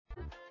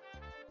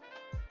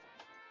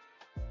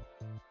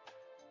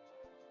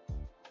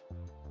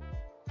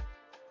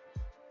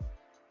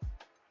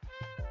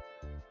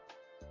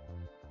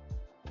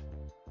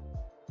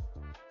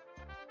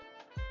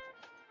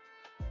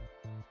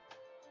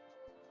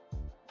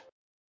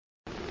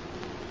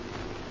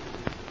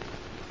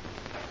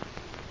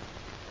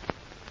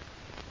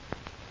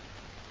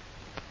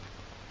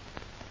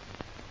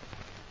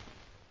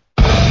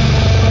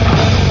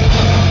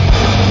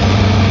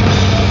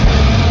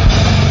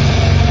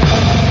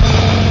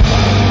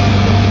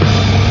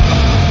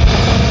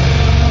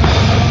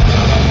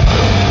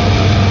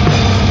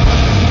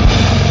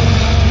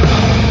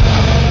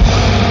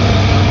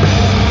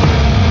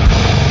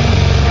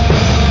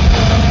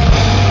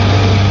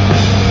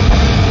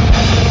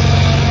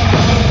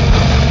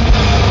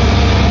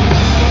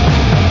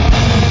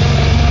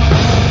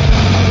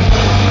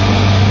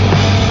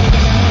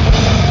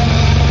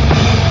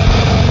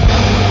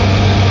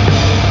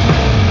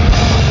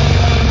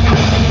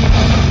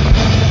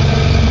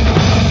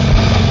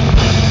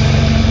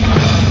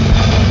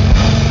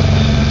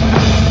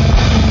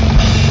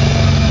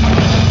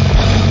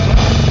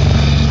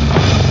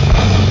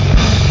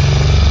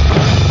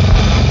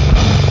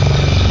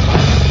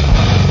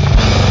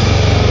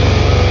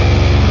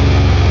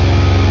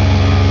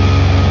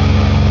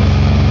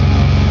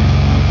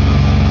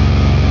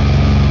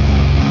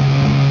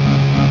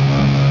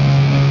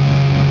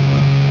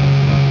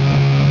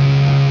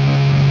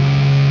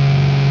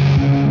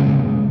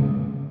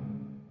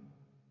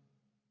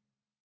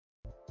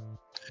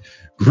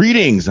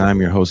Greetings,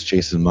 I'm your host,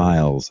 Jason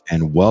Miles,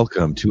 and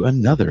welcome to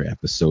another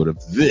episode of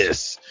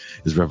This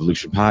is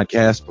Revolution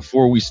Podcast.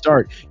 Before we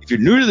start, if you're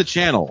new to the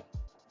channel,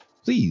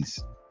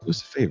 please do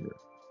us a favor.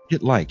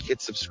 Hit like,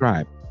 hit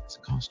subscribe. It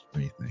doesn't cost you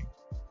anything.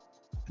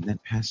 And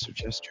that passive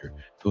gesture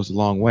goes a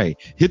long way.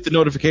 Hit the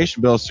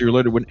notification bell so you're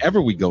alerted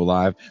whenever we go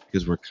live,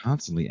 because we're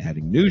constantly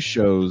adding new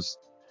shows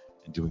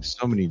and doing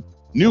so many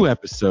new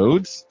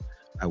episodes.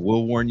 I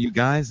will warn you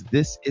guys,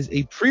 this is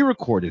a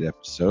pre-recorded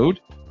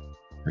episode.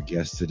 Our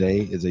guest today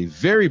is a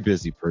very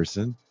busy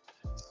person,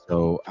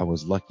 so I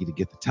was lucky to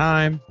get the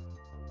time.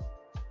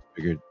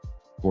 Figured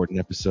record an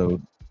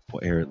episode,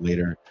 we'll air it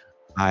later.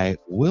 I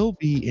will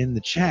be in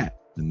the chat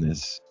when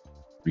this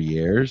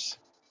re-airs,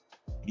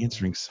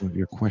 answering some of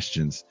your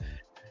questions.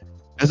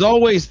 As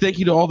always, thank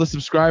you to all the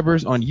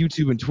subscribers on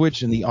YouTube and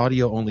Twitch and the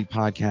audio-only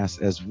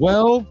podcast as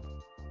well.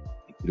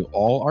 Thank you to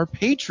all our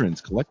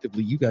patrons.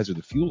 Collectively, you guys are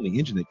the fuel and the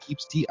engine that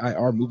keeps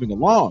TIR moving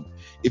along.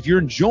 If you're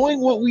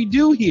enjoying what we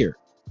do here,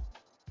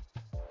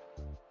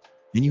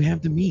 and you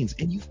have the means,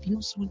 and you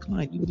feel so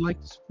inclined, you would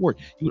like to support,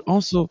 you would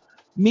also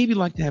maybe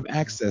like to have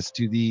access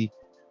to the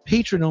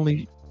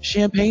patron-only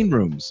champagne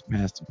rooms,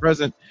 past and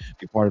present,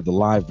 be part of the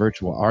live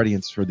virtual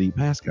audience for the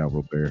Pascal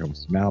Robert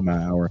host Mau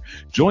Hour.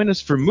 Join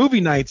us for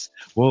movie nights.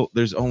 Well,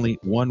 there's only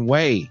one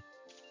way.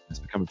 Let's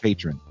become a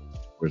patron.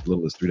 For as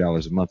little as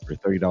 $3 a month or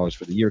 $30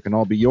 for the year can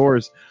all be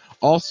yours.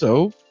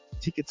 Also,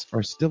 tickets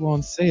are still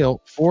on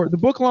sale for the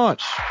book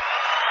launch.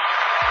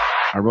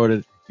 I wrote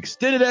an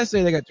extended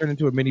essay that got turned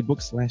into a mini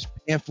book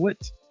 /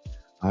 pamphlet.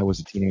 I was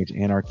a teenage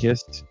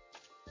anarchist,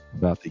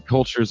 about the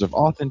cultures of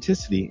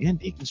authenticity and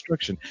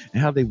deconstruction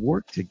and how they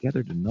work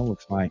together to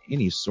nullify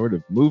any sort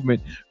of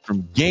movement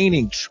from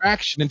gaining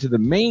traction into the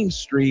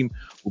mainstream.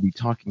 We'll be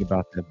talking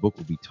about that book.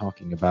 We'll be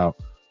talking about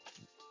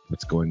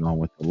what's going on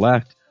with the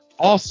left.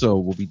 Also,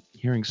 we'll be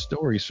hearing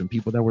stories from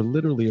people that were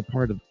literally a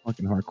part of the punk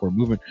and hardcore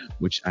movement,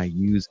 which I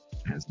use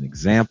as an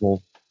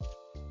example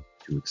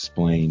to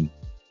explain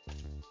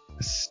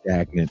a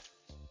stagnant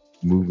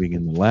moving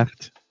in the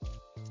left.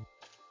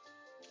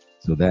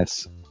 So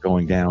that's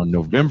going down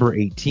November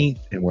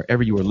 18th, and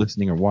wherever you are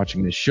listening or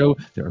watching this show,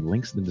 there are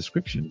links in the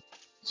description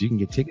so you can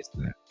get tickets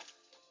to that.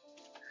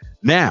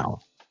 Now,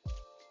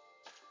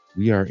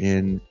 we are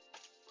in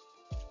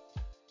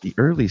the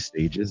early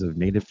stages of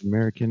Native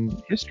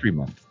American History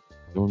Month.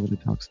 No one really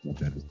talks about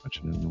that as much,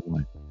 and I don't know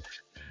why.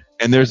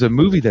 And there's a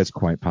movie that's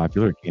quite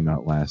popular. It came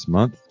out last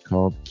month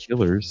called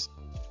Killers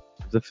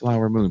of the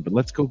Flower Moon. But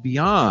let's go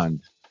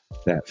beyond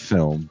that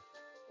film,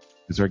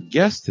 because our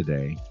guest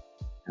today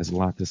has a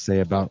lot to say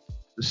about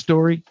the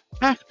story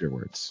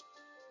afterwards.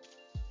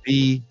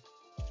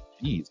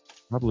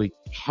 Probably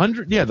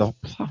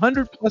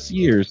 100 plus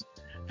years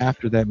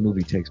after that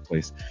movie takes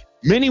place.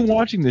 Many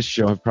watching this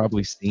show have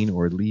probably seen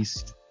or at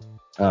least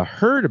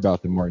heard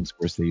about the Martin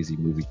Scorsese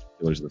movie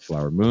Killers of the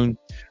Flower Moon,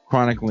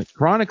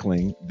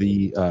 chronicling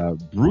the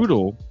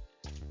brutal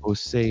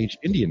Osage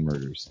Indian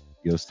murders.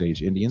 The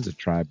Osage Indians, a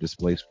tribe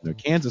displaced from their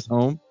Kansas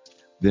home,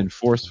 then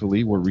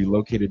forcefully were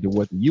relocated to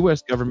what the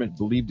U.S. government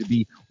believed to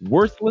be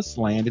worthless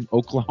land in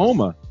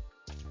Oklahoma.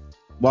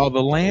 While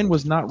the land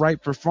was not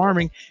ripe for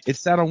farming, it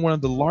sat on one of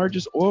the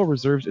largest oil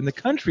reserves in the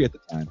country at the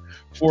time.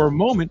 For a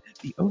moment,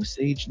 the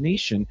Osage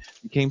Nation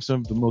became some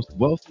of the most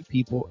wealthy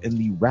people in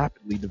the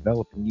rapidly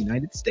developing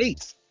United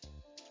States.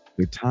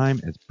 Their time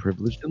as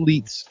privileged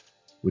elites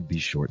would be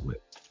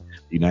short-lived.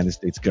 The United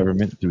States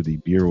government, through the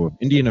Bureau of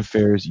Indian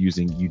Affairs,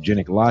 using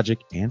eugenic logic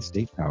and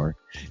state power,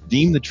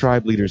 deemed the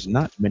tribe leaders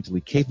not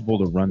mentally capable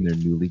to run their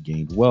newly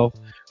gained wealth,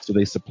 so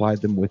they supplied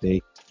them with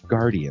a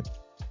guardian.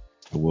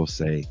 I will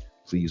say,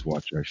 please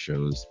watch our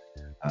shows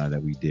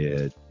that we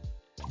did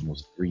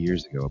almost 3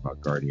 years ago about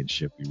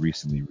guardianship. We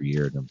recently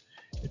re-aired them.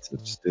 It's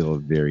still a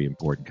very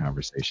important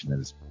conversation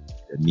that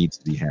needs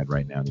to be had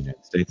right now in the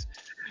United States.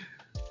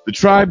 The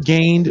tribe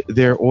gained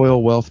their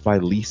oil wealth by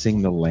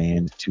leasing the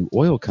land to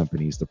oil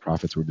companies. The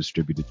profits were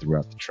distributed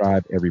throughout the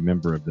tribe. Every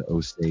member of the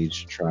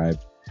Osage tribe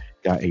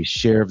got a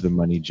share of the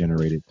money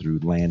generated through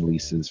land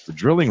leases for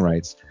drilling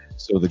rights.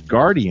 So the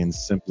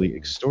guardians simply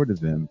extorting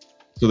them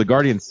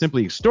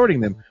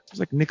was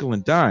like nickel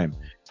and dime.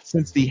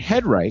 Since the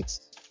head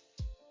rights,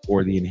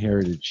 or the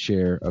inherited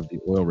share of the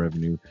oil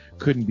revenue,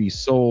 couldn't be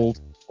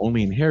sold,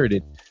 only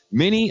inherited,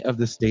 many of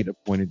the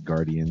state-appointed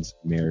guardians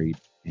married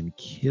and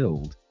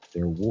killed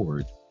their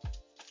wards.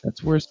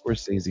 That's where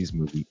Scorsese's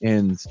movie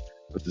ends,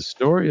 but the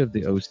story of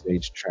the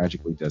Osage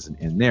tragically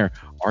doesn't end there.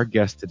 Our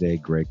guest today,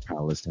 Greg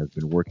Palast, has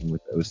been working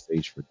with the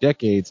Osage for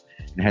decades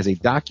and has a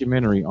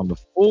documentary on the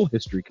full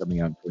history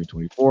coming out in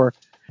 2024.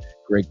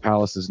 Greg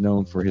Palast is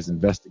known for his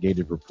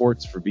investigative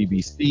reports for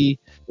BBC,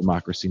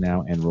 Democracy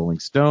Now!, and Rolling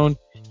Stone.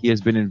 He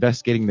has been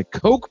investigating the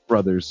Koch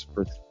brothers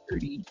for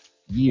 30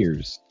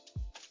 years,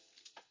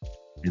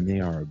 and they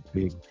are a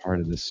big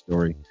part of this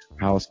story.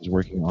 Palast is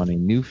working on a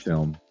new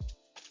film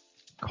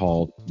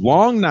called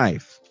Long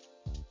Knife,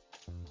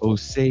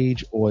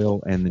 Osage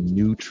Oil and the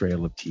New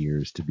Trail of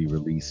Tears, to be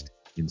released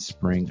in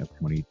spring of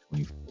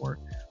 2024.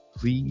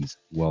 Please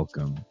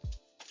welcome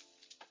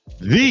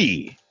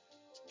the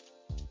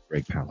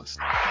Greg Palast.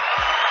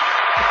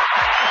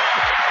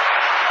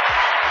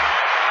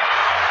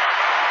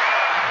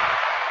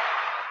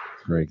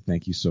 Craig,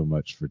 thank you so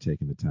much for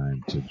taking the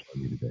time to join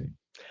me today.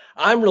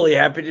 I'm really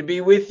happy to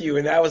be with you,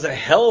 and that was a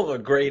hell of a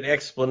great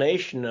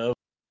explanation of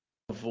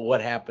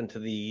what happened to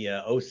the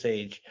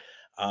Osage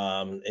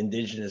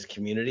indigenous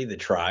community, the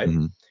tribe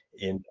Mm-hmm.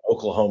 in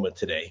Oklahoma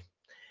today.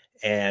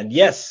 And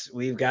yes,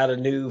 we've got a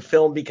new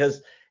film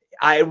because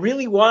I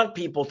really want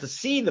people to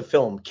see the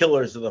film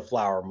Killers of the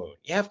Flower Moon.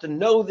 You have to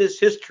know this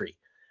history,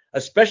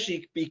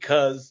 especially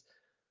because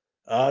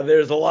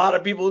there's a lot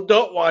of people who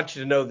don't want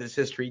you to know this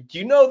history. Do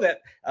you know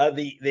that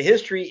the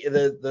history,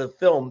 the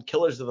film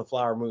Killers of the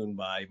Flower Moon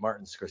by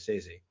Martin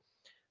Scorsese,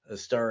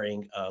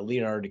 starring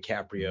Leonardo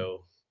DiCaprio,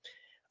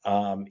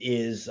 um,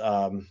 is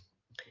um,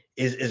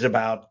 is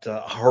about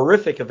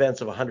horrific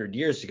events of 100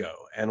 years ago.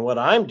 And what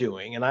I'm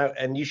doing,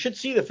 and you should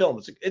see the film.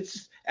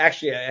 It's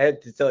actually, I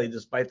had to tell you,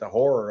 despite the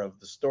horror of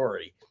the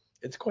story,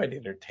 it's quite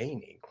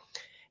entertaining.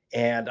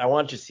 And I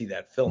want you to see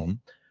that film. Mm-hmm.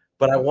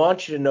 But I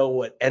want you to know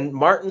what, and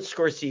Martin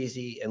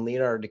Scorsese and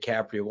Leonardo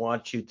DiCaprio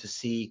want you to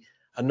see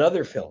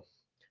another film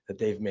that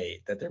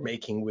they're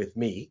making with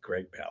me,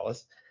 Greg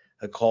Palast,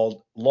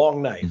 called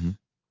Long Knife, Mm-hmm.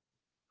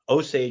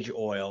 Osage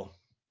Oil,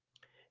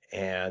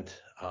 and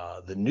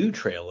the New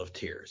Trail of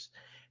Tears.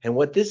 And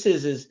what this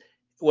is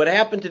what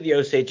happened to the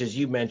Osage, as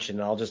you mentioned,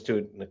 and I'll just do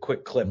it in a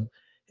quick clip,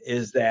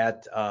 is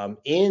that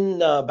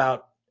in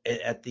about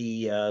at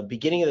the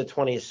beginning of the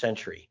 20th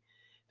century,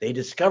 they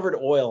discovered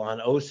oil on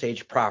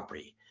Osage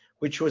property,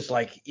 which was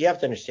like, you have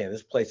to understand,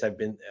 this place I've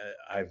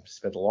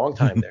spent a long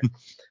time there,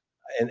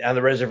 and on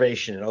the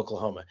reservation in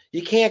Oklahoma.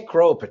 You can't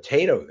grow a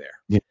potato there.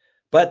 Yeah.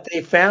 But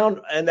they found,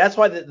 and that's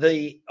why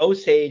the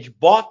Osage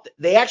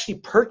they actually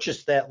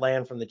purchased that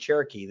land from the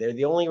Cherokee. They're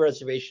the only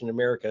reservation in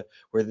America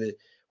where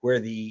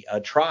the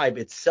tribe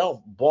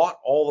itself bought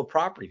all the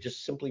property,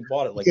 just simply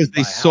bought it like Because you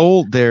they buy a house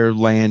sold their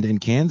land in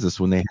Kansas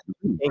when they had to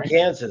leave, in right?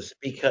 Kansas.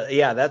 Because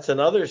yeah, that's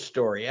another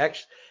story.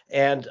 Actually,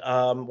 and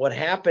what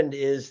happened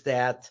is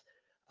that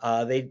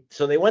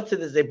they went to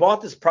this, they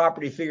bought this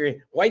property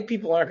figuring white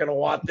people aren't going to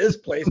want this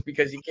place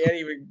because you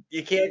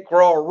can't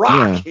grow a rock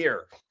Yeah.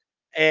 here.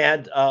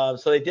 And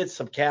so they did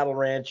some cattle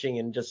ranching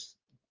and just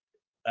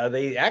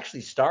they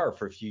actually starved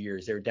for a few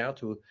years. They were down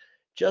to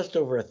just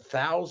over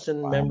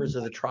 1,000 Wow. members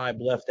of the tribe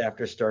left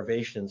after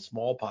starvation and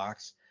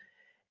smallpox.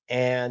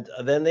 And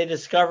then they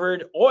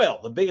discovered oil,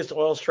 the biggest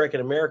oil strike in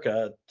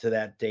America to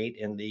that date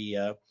in the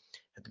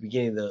at the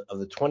beginning of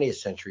the 20th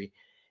century.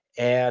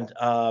 And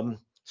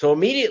so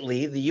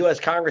immediately the U.S.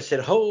 Congress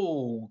said,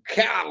 "Oh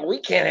cow, we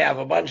can't have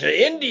a bunch of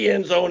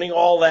Indians owning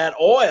all that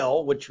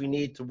oil, which we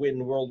need to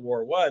win World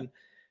War I."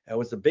 That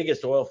was the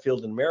biggest oil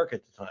field in America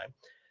at the time.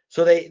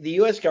 So the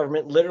U.S.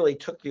 government literally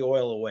took the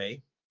oil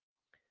away,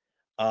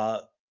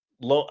 uh,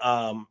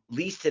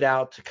 leased it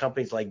out to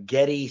companies like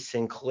Getty,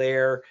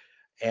 Sinclair,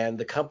 and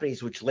the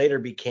companies which later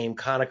became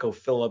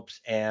ConocoPhillips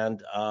and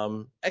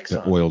The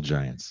Exxon. oil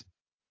giants.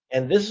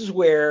 And this is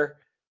where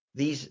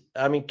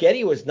I mean,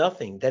 Getty was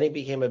nothing. Then he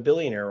became a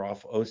billionaire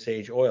off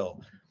Osage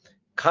oil.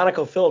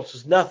 ConocoPhillips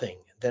was nothing.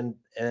 Then,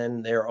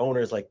 and their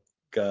owners like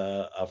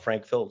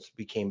Frank Phillips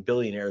became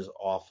billionaires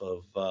off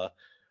of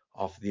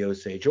the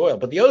Osage oil.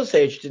 But the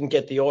Osage didn't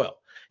get the oil.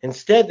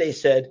 Instead, they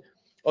said,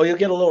 "Oh, you'll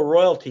get a little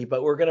royalty,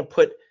 but we're going to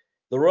put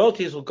the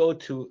royalties will go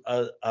to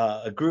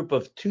a group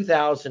of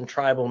 2,000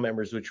 tribal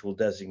members, which we'll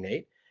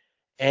designate,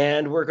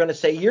 and we're going to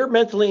say you're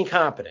mentally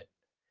incompetent.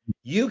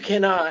 You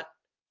cannot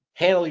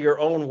handle your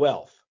own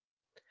wealth."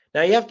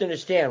 Now you have to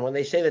understand when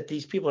they say that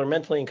these people are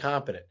mentally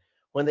incompetent,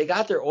 when they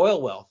got their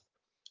oil wealth,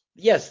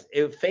 yes,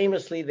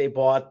 famously they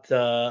bought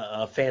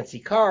fancy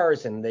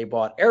cars and they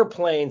bought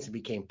airplanes and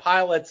became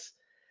pilots.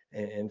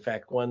 In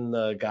fact, one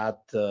got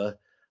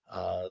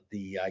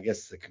I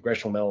guess the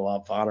Congressional Medal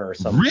of Honor or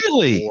some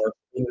Really? award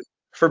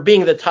for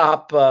being the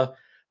top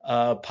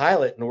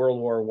pilot in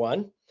World War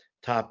One,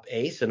 top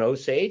ace in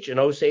Osage. And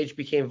Osage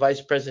became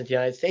vice president of the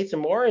United States.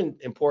 And more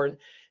important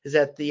is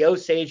that the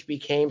Osage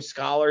became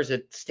scholars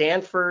at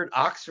Stanford,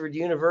 Oxford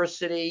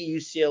University,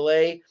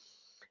 UCLA,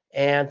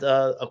 and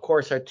of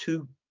course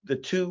the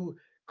two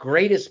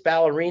greatest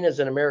ballerinas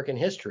in American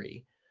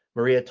history,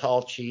 Maria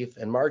Tallchief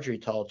and Marjorie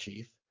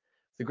Tallchief,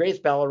 the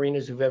greatest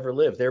ballerinas who've ever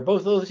lived. They're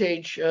both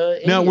Osage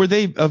Now, were Indians.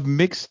 they of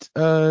mixed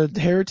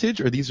heritage,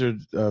 or these are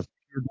pure Well,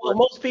 blood?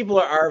 most people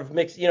are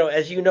mixed,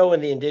 as you know,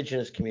 in the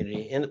indigenous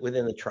community,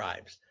 within the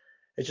tribes.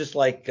 It's just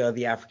like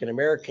the African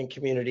American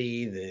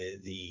community,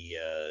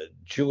 the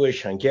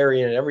Jewish,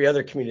 Hungarian, and every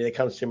other community that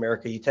comes to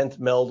America. You tend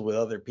to meld with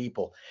other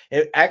people.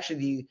 And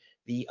actually,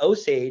 the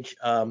Osage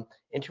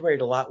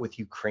intermarried a lot with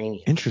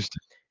Ukrainians, Interesting.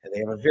 and they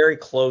have a very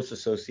close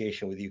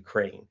association with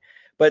Ukraine.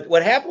 But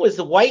what happened was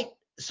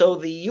so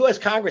the U.S.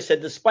 Congress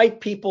said, despite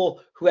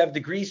people who have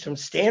degrees from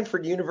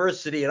Stanford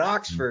University and Mhm.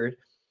 Oxford,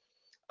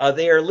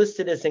 they are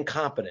listed as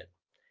incompetent.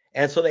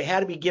 And so they had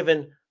to be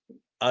given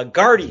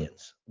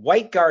guardians.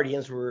 White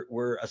guardians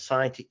were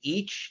assigned to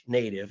each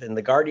native, and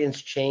the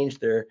guardians changed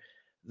the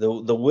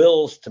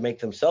wills to make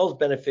themselves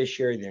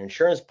beneficiary, their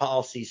insurance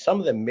policies. Some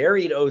of them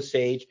married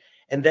Osage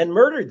and then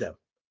murdered them.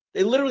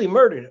 They literally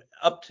murdered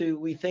up to,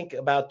 we think,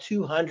 about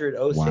 200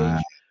 Wow.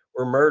 Osage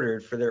were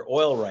murdered for their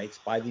oil rights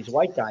by these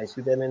white guys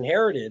who then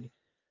inherited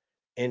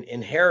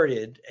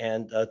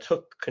and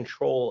took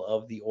control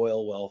of the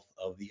oil wealth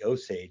of the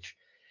Osage.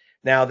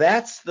 Now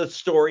that's the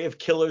story of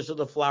Killers of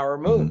the Flower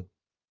Moon, Mhm.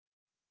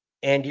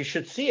 and you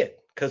should see it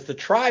because the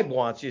tribe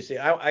wants you to see.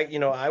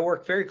 I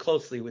work very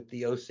closely with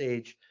the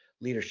Osage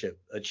leadership,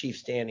 Chief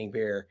Standing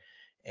Bear,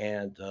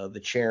 and the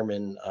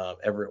chairman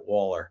Everett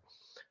Waller.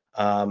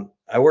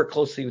 I work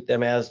closely with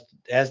them as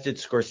did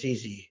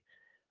Scorsese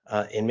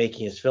in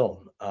making his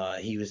film.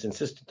 He was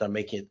insistent on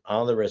making it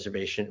on the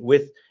reservation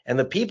and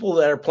the people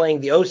that are playing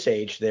the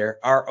Osage there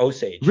are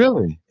Osage.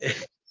 Really?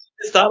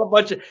 It's not a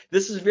bunch of.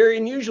 This is very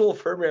unusual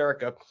for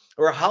America,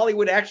 where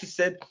Hollywood actually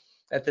said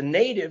that the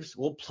natives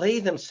will play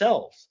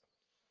themselves.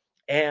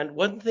 And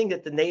one thing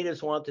that the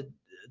natives wanted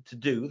to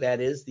do, that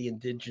is the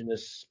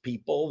indigenous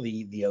people,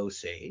 the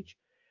Osage,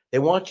 they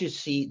want you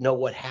to know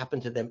what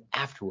happened to them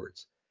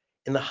afterwards.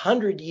 In the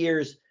 100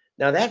 years,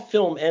 now that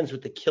film ends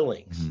with the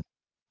killings, Mhm.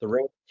 the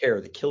Reign of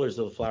Terror, the Killers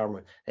of the Flower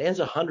Moon. It ends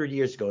 100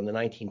 years ago in the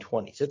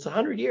 1920s. It's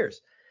 100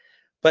 years,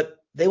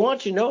 but they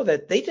want you to know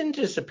that they didn't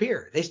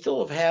disappear. They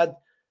still have had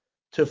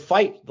to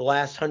fight the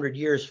last 100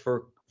 years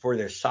for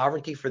their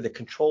sovereignty, for the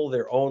control of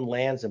their own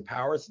lands and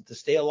powers, and to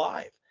stay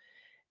alive.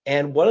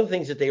 And one of the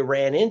things that they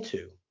ran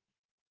into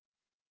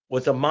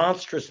was a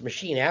monstrous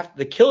machine after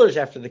the Killers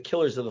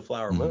of the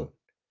Flower Mhm. Moon.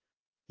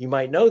 You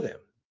might know them.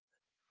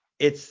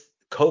 It's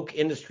Koch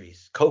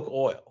Industries, Koch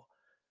Oil.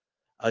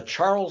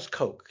 Charlie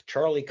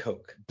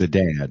Koch, The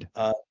dad.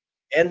 uh,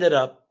 ended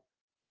up.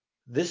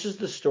 This is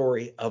the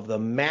story of the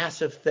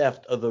massive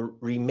theft of the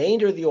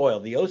remainder of the oil.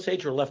 The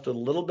Osage were left with a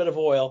little bit of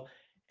oil,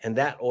 and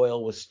that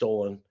oil was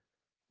stolen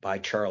by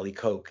Charlie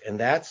Koch. And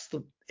that's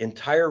the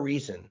entire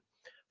reason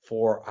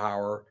for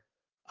our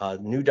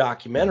new Mhm.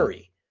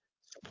 documentary,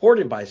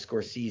 supported by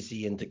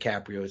Scorsese and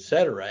DiCaprio, et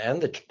cetera,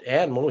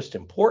 and most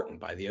important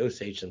by the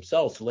Osage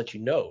themselves, to let you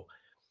know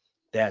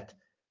that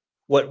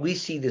what we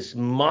see, this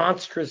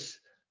monstrous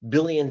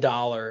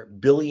billion-dollar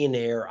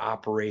billionaire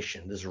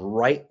operation, this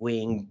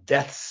right-wing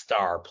Death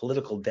Star,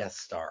 political Death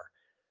Star,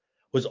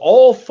 was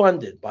all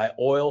funded by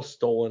oil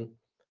stolen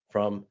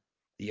from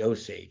the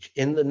Osage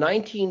in the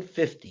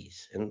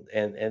 1950s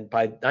and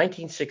by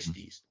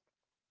 1960s,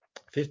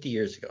 50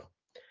 years ago.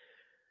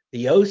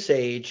 The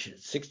Osage,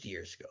 60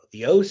 years ago,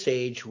 the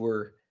Osage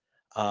were,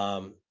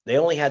 they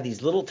only had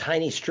these little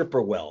tiny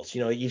stripper wells.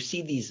 You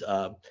see these,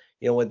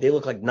 when they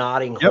look like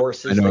nodding Yep. I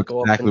horses know that go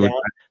up and exactly what.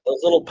 down,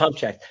 those little pump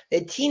jacks. They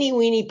had teeny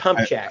weeny pump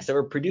I, jacks that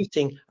were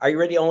producing, are you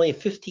ready? Only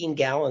 15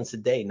 gallons a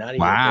day, not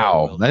even a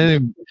barrel of wow. oil, I, didn't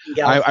even, 15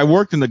 gallons. I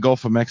worked in the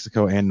Gulf of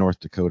Mexico and North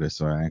Dakota,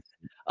 so I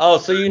Oh,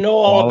 so you know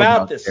all all about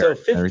about this. So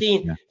carrots and everything.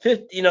 15,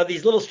 Yeah. 50,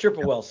 these little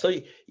stripper wells. So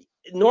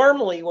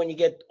normally when you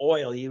get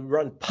oil, you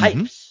run Mhm.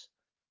 pipes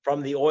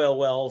from the oil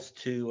wells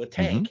to a Mhm.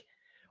 tank.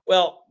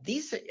 Well,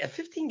 these at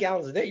 15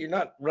 gallons a day, you're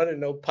not running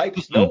no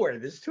pipes Mhm. nowhere.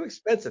 This is too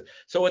expensive.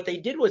 So what they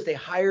did was they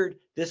hired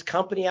this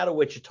company out of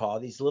Wichita,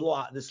 this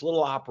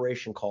little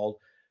operation called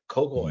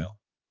Koch Mhm. Oil,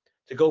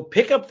 to go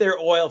pick up their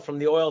oil from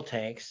the oil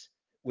tanks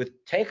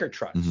with tanker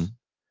trucks. Mhm.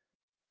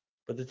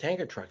 But the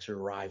tanker trucks are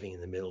arriving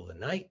in the middle of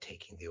the night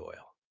taking the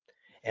oil.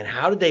 And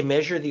how did they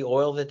measure the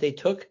oil that they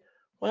took?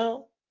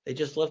 Well, they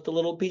just left a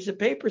little piece of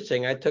paper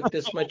saying, "I took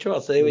this much oil."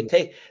 So they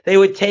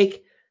would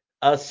take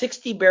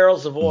 60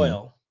 barrels of Mhm.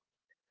 oil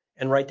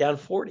and write down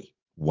 40,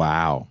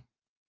 Wow.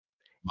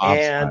 Mob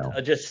and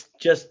style.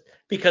 just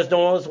because no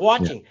one was Yeah.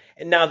 watching.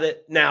 And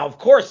now of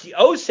course the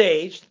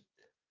Osage,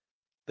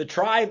 the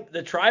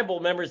tribal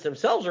members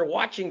themselves are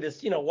watching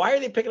this. Why are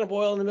they picking up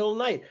oil in the middle of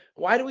the night?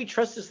 Why do we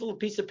trust this little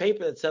piece of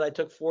paper that said I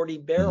took 40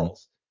 Mhm.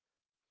 barrels?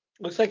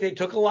 Looks like they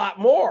took a lot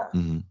more.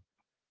 Mhm.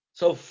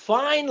 So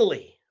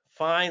finally,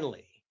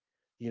 the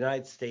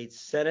United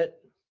States Senate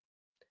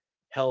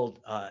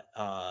got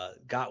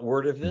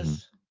word of Mhm.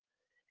 this,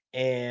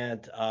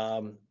 and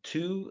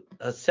two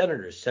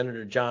senators,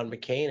 Senator John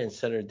McCain and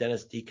Senator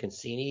Dennis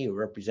DeConcini, who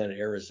represented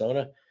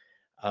Arizona,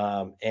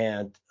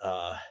 and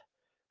a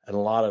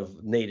lot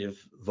of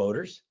native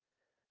voters,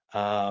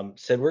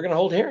 said we're going to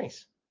hold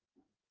hearings.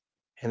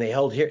 And they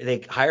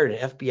hired an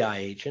FBI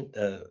agent.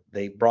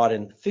 They brought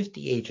in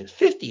 50 agents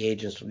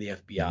from the Mhm.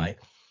 FBI.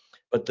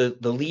 But the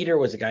leader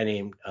was a guy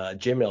named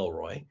Jim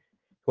Elroy, who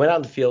went out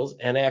in the fields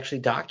and actually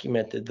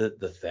documented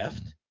the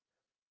theft.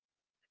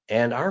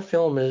 And our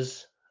film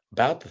is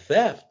about the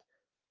theft,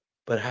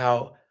 but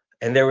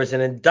and there was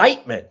an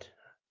indictment,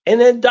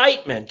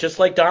 just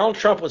like Donald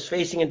Trump was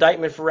facing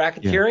indictment for Yeah.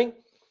 racketeering.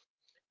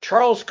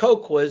 Charles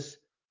Koch was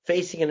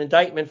facing an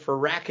indictment for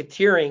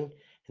racketeering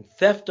and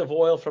theft of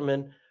oil from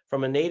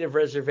a native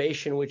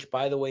reservation, which,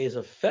 by the way, is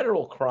a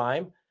federal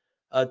crime.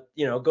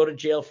 Go to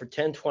jail for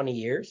 10, 20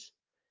 years.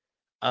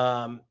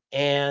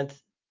 And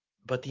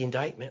But the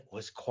indictment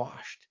was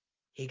quashed.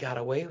 He got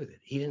away with it.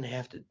 He didn't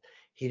have to.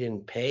 He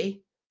didn't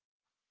pay.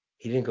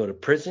 He didn't go to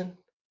prison.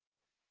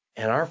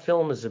 And our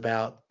film is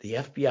about the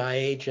FBI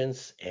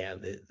agents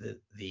and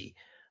the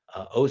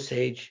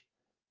Osage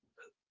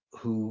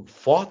who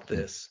fought Mhm.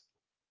 this.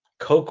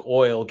 Coke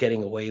Oil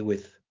getting away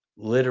with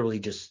literally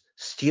just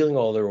stealing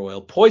all their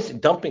oil, poison,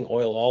 dumping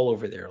oil all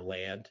over their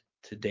land.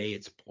 Today,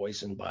 it's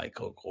poisoned by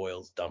coke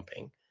oil's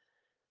dumping.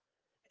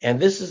 And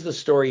this is the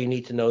story you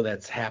need to know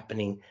that's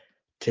happening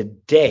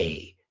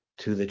today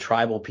to the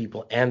tribal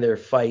people and their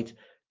fight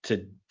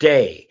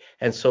today.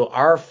 And so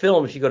our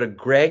film, if you go to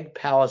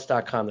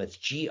gregpalast.com, that's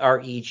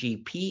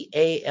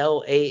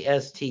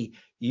GREGPALAST,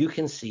 you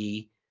can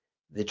see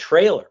the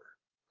trailer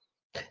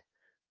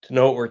to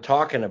know what we're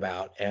talking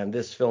about, and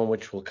this film,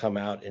 which will come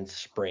out in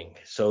spring.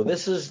 So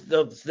there's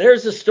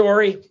the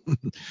story.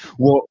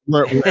 Well,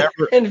 And if you have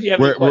any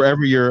questions,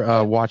 wherever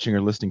you're watching or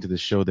listening to this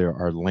show, there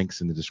are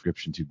links in the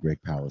description to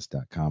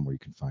gregpalast.com where you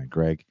can find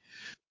Greg.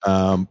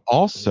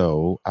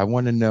 Also, I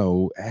want to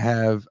know,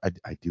 I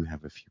do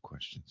have a few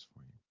questions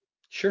for you.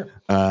 sure.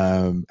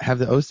 Have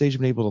the Osage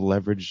been able to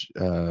leverage,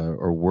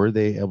 or were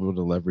they able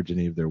to leverage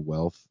any of their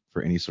wealth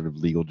for any sort of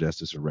legal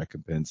justice or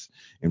recompense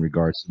in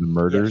regards to the Yes.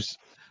 murders,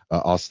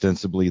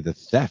 ostensibly the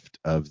theft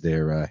of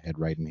their head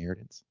right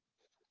inheritance?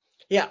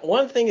 Yeah,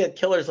 one thing that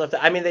killers left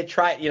out, I mean, they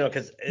try,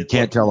 because You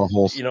can't look, tell a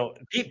whole.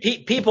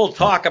 people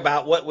talk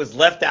about what was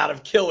left out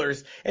of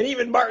Killers, and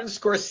even Martin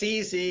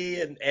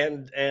Scorsese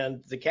and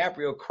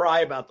DiCaprio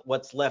cry about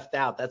what's left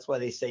out. That's why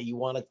they say you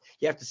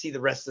have to see the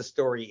rest of the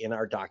story in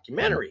our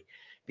documentary,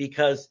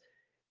 because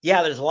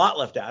yeah, there's a lot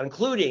left out,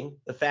 including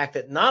the fact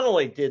that not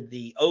only did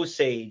the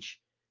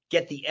Osage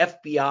get the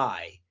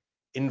FBI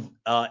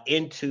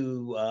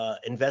into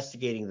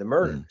investigating the Mhm.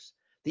 murders,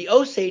 the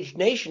Osage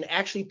Nation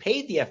actually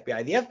paid the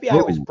FBI. The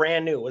FBI was Whoa,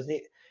 brand new, wasn't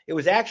it? It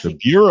was the actually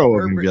Bureau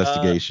of Herbert.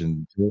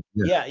 Investigation.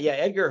 Yeah. Yeah.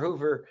 Edgar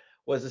Hoover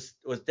was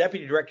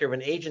deputy director of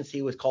an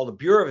agency was called the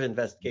Bureau of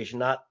Investigation,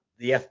 not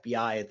the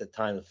FBI at the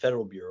time, the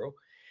Federal Bureau.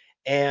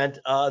 And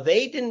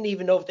they didn't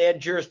even know if they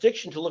had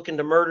jurisdiction to look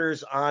into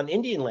murders on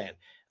Indian land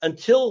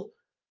until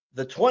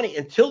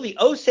until the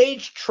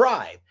Osage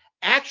tribe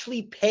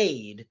actually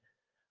paid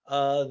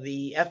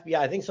the FBI,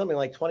 I think something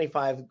like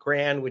 25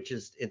 grand, which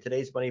is in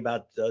today's money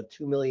about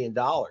 $2 million.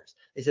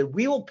 They said,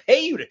 we will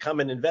pay you to come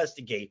and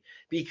investigate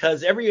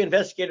because every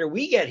investigator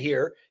we get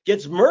here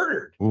gets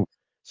murdered. Ooh.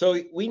 So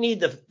we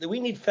need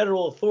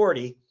federal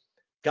authority,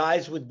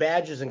 guys with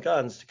badges and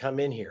guns to come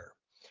in here.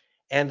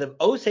 And the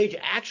Osage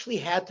actually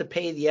had to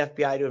pay the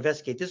FBI to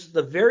investigate. This is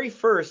the very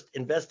first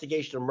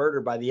investigation of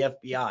murder by the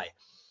FBI.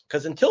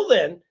 Because until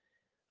then,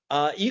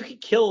 you could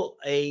kill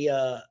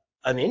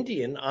an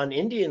Indian on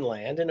Indian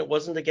land, and it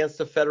wasn't against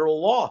the federal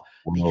law.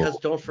 Because Whoa.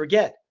 don't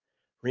forget,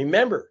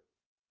 remember,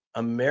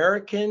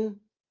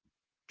 American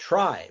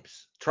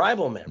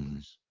tribal Mhm.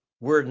 members,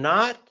 were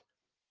not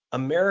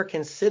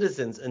American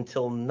citizens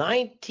until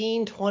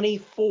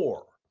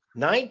 1924.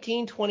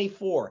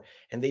 1924,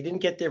 and they didn't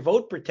get their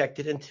vote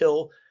protected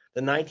until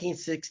the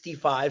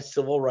 1965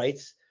 Civil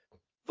Rights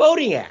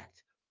Voting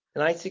Act. The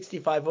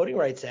 1965 Voting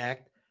Rights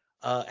Act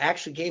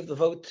actually gave the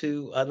vote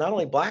to not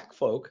only black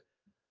folk,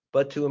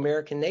 but to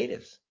American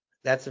natives.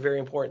 That's very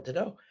important to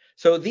know.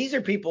 So these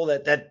are people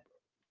that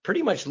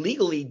pretty much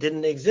legally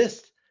didn't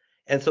exist.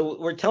 And so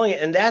we're telling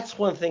it, and that's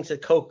one of the things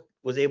that Koch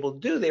was able to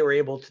do. They were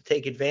able to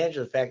take advantage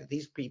of the fact that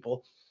these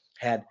people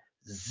had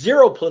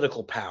zero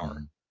political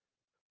power. Mhm.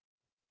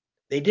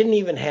 They didn't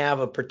even have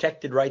a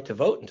protected right to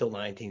vote until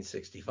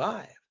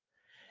 1965.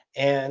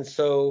 And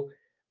so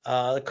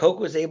Koch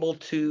was able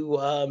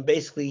to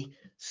basically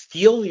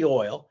steal the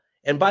oil.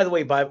 And by the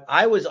way,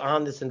 I was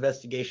on this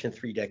investigation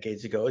 3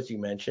 decades ago, as you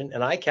mentioned,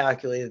 and I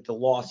calculated the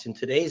loss in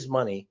today's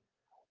money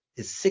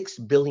is $6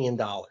 billion.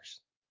 Now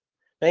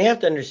you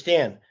have to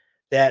understand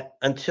that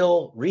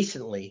until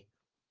recently,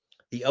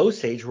 the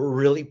Osage were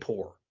really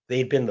poor.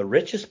 They'd been the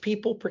richest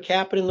people per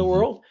capita in the Mhm.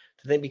 world,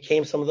 then they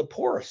became some of the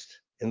poorest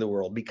in the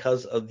world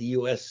because of the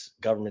U.S.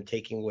 government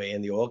taking away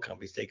and the oil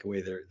companies taking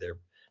away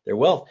their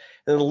wealth.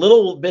 And the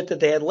little bit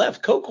that they had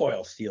left, coke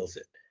oil steals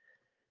it.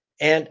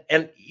 And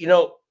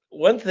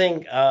one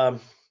thing I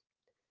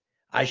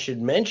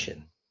should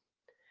mention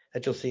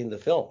that you'll see in the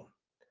film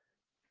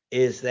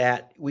is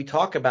that we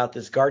talk about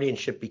this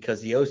guardianship because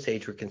the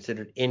Osage were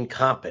considered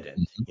incompetent,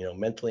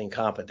 mentally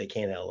incompetent. They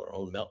can't handle their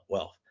own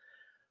wealth.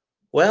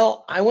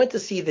 Well, I went to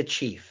see the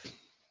chief,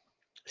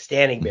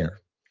 Standing Mhm.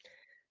 Bear.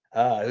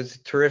 Who's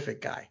a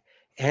terrific guy.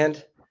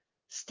 And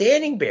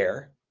Standing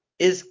Bear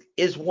is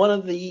one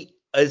of the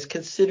is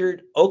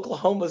considered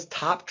Oklahoma's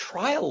top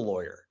trial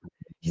lawyer.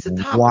 He's a top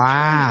attorney.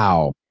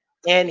 Wow.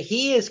 And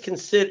he is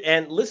considered,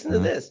 and listen to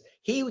Uh, this.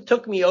 He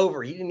took me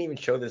over. He didn't even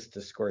show this to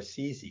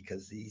Scorsese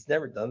because he's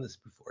never done this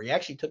before. He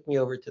actually took me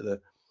over to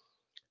the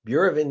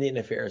Bureau of Indian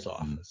Affairs mhm.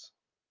 office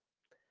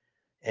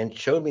and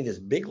showed me this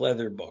big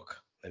leather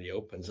book that he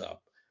opens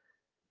up.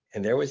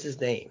 And there was his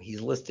name.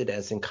 He's listed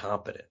as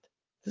incompetent.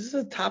 This is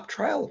a top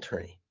trial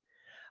attorney.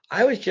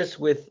 I was just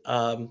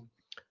um,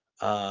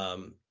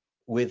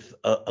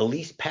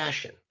 Elise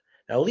Passion.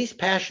 Now, Elise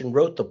Passion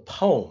wrote the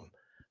poem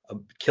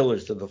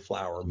 "Killers of the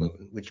Flower Mhm.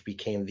 Moon," which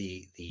became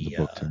the The the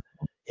book too.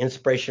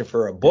 inspiration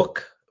for a Yeah.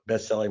 book,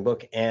 best-selling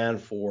book,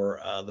 and for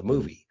the Mhm.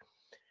 movie.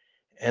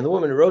 And the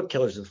woman who wrote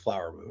 "Killers of the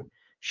Flower Moon,"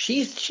 she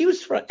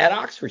was at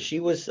Oxford.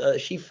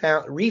 She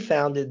found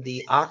refounded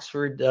the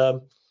Oxford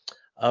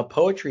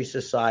Poetry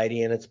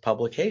Society and its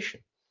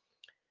publication.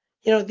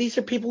 These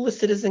are people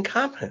listed as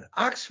incompetent.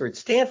 Oxford,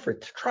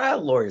 Stanford,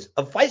 trial lawyers,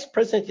 a vice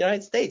president of the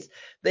United States.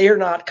 They are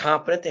not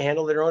competent to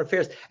handle their own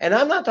affairs. And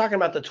I'm not talking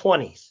about the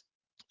 20s.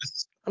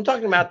 I'm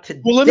talking about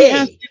Well, let me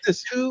ask today. you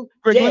this, Greg.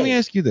 Let me Today.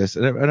 ask you this,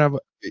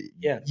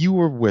 Yeah. you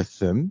were with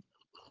them.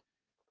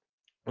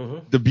 Hmm.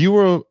 The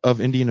Bureau of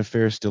Indian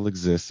Affairs still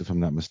exists, if I'm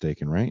not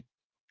mistaken, right?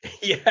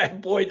 Yeah,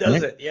 boy,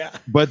 does Right. it. Yeah.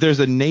 But there's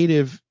a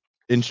native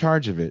in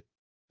charge of it.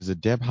 Is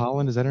it Deb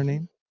Holland? Is that her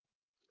name?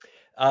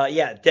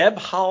 Yeah, Deb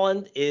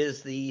Holland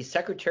is the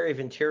Secretary of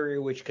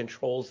Interior, which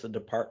controls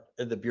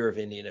the Bureau of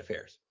Indian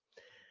Affairs,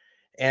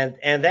 and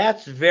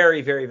that's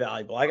very, very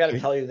valuable. I got to Okay.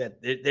 tell you that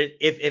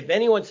if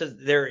anyone says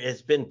there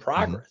has been Hmm.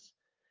 progress,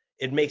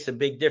 it makes a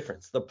big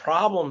difference. The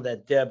problem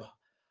that Deb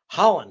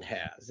Holland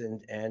has,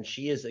 and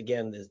she is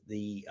again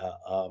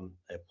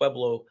a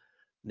Pueblo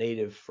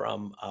native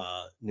from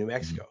New Hmm.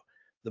 Mexico.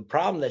 The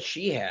problem that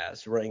she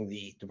has running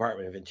the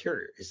Department of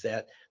Interior is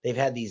that they've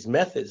had these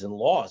methods and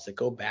laws that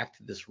go back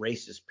to this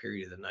racist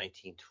period of the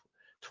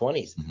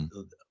 1920s, Hmm.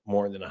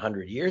 more than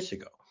 100 years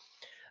ago.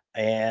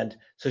 And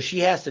so she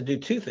has to do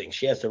two things.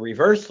 She has to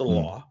reverse the Hmm.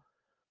 law,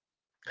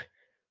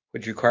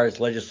 which requires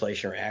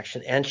legislation or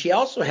action. And she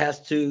also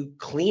has to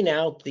clean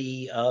out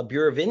the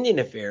Bureau of Indian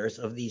Affairs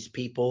of these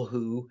people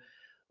who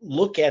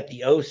look at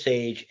the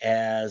Osage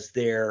as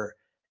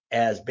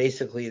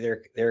basically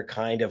their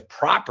kind of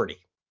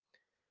property,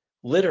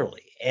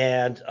 literally.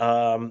 And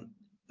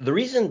the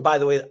reason, by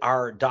the way,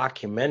 our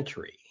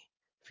documentary,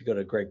 if you go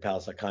to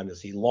gregpalast.com, you'll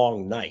see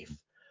Long Knife.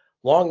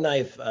 Long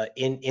Knife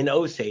in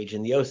Osage,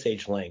 in the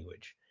Osage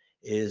language,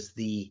 is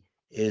the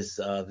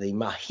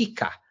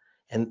Mahika,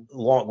 and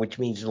long, which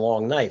means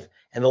long knife.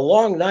 And the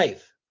long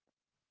knife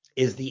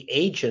is the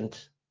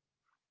agent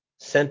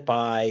sent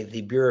by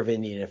the Bureau of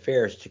Indian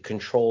Affairs to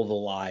control the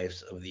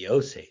lives of the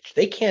Osage.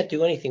 They can't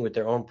do anything with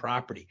their own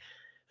property.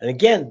 And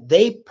again,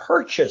 they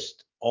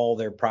purchased all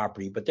their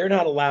property, but they're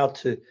not allowed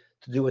to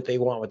do what they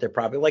want with their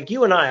property. Like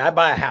you and I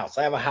buy a house.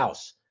 I have a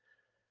house.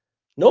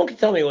 No one can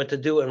tell me what to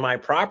do in my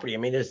property. I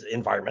mean, there's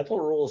environmental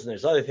rules and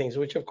there's other things,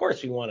 which of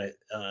course we want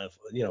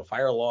to,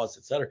 fire laws,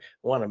 et cetera.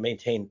 We want to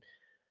maintain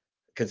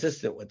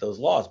consistent with those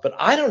laws. But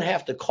I don't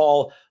have to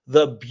call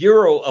the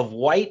Bureau of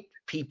White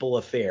People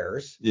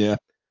Affairs Yeah.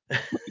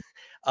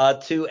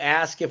 to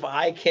ask if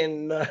I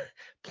can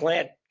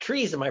plant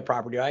trees in my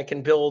property. Or I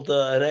can build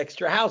an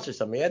extra house or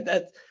something.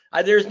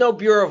 There's no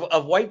Bureau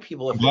of White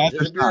People I'm glad Affairs.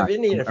 There's a there's Bureau of not.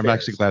 Indian I'm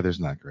actually Affairs. glad there's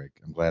not, Greg.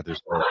 I'm glad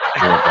there's no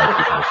Bureau of White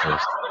People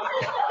Affairs.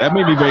 That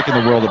may be making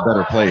the world a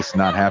better place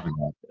not having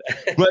that.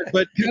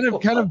 But kind of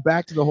Well,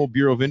 back to the whole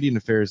Bureau of Indian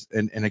Affairs,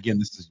 and again,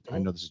 I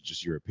know this is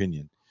just your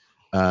opinion.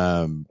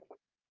 Um,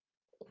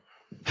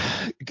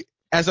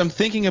 as I'm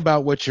thinking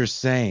about what you're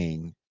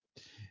saying,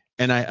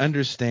 and I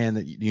understand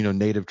that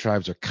native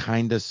tribes are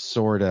kind of,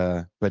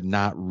 sorta, but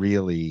not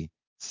really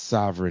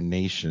sovereign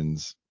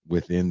nations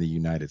within the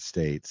United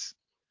States.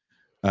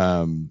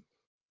 Um,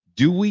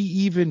 do we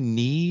even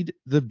need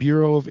the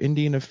Bureau of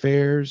Indian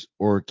Affairs,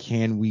 or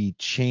can we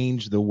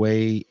change the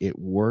way it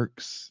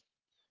works?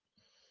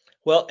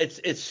 well,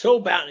 it's so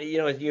bad.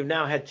 You've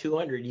now had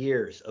 200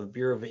 years of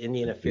Bureau of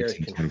Indian Affairs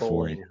 1824.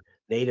 controlling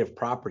native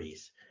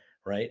properties,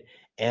 right?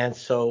 And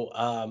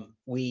so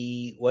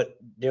we what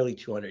nearly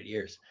 200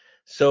 years.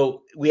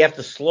 So we have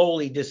to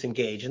slowly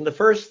disengage. And the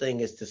first thing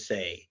is to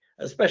say,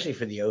 especially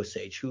for the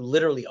Osage, who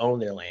literally own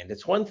their land.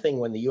 It's one thing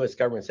when the U.S.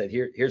 government said,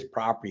 here's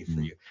property for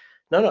Mm-hmm. you.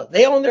 No,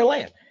 they own their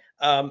land.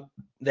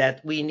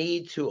 That we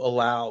need to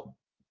allow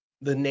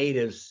the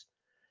natives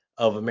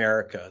of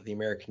America, the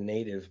American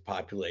native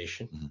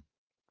population, Mm-hmm.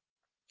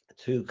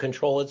 to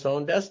control its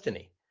own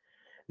destiny.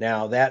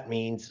 Now, that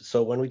means,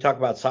 so when we talk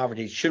about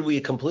sovereignty, should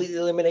we completely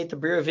eliminate the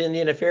Bureau of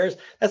Indian Affairs?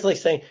 That's like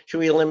saying, should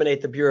we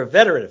eliminate the Bureau of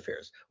Veteran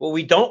Affairs? What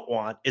we don't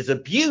want is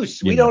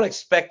abuse. We Yeah. don't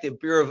expect the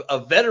Bureau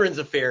of Veterans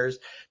Affairs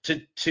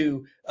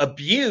to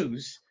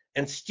abuse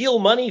and steal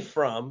money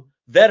from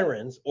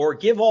veterans or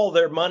give all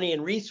their money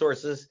and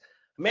resources.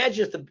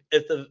 Imagine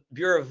if the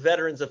Bureau of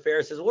Veterans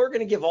Affairs says, we're going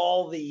to give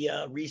all the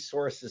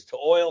resources to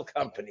oil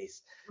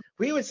companies.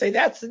 We would say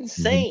that's Mm-hmm.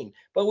 insane.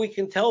 But we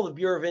can tell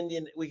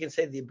we can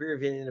say the Bureau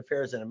of Indian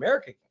Affairs in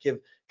America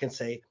can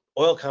say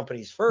oil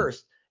companies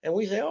first. And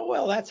we say, oh,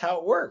 well, that's how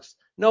it works.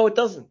 No, it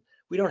doesn't.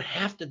 We don't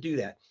have to do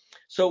that.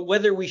 So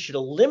whether we should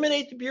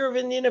eliminate the Bureau of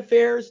Indian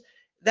Affairs,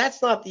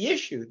 that's not the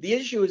issue. The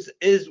issue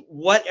is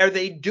what are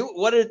they do?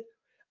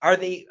 Are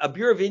they a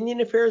Bureau of Indian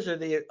Affairs, or are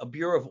they a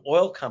Bureau of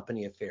Oil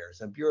Company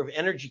Affairs, a Bureau of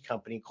Energy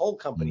Company, Coal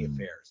Company Mm-hmm.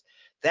 Affairs?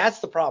 That's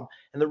the problem.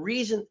 And the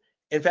reason,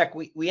 in fact,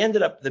 we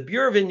ended up, the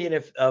Bureau of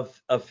Indian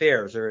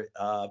Affairs, or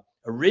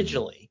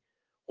originally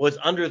was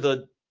under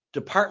the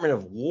Department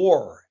of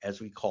War, as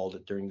we called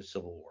it during the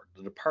Civil War,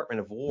 the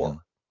Department of Mm-hmm. War.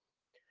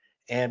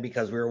 And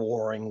because we were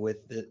warring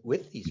with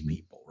these Mm-hmm.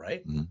 people,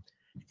 right? Mm-hmm.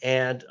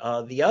 And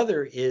the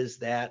other is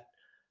that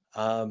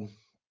um,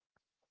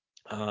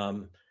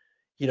 um,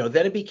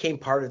 then it became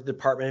part of the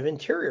Department of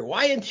Interior.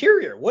 Why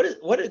Interior?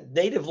 What did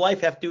native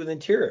life have to do with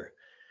Interior?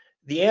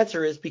 The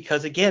answer is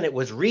because, again, it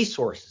was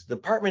resources. The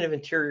Department of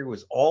Interior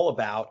was all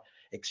about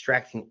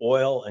extracting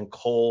oil and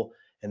coal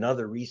and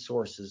other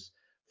resources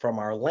from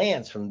our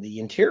lands, from the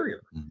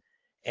interior. Mm.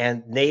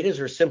 And natives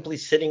are simply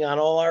sitting on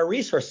all our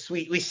resources.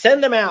 We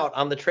send them out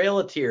on the Trail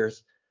of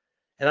Tears.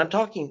 And I'm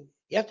talking,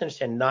 you have to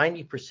understand,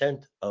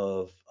 90%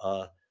 of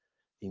the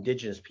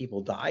indigenous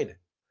people died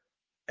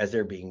as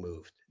they're being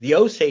moved. The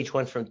Osage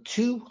went from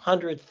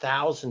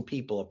 200,000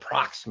 people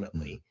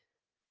approximately.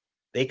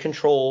 They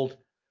controlled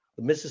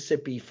the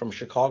Mississippi from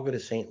Chicago to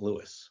St.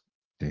 Louis.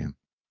 Damn.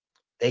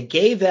 They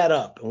gave that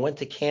up and went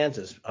to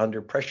Kansas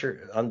under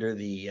pressure under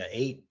the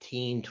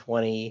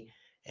 1820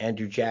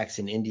 Andrew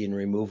Jackson Indian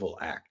Removal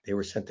Act. They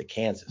were sent to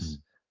Kansas.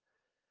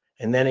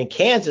 And then in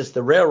Kansas,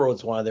 the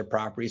railroads wanted their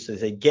property, so they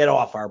said, get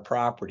off our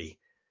property.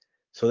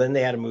 So then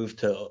they had to move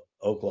to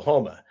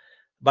Oklahoma.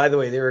 By the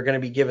way, they were going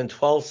to be given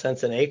 12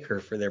 cents an acre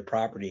for their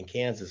property in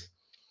Kansas.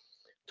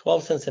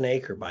 12 cents an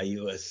acre by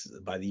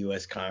the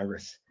U.S.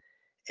 Congress.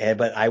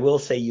 But I will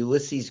say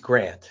Ulysses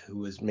Grant, who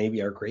was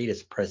maybe our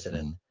greatest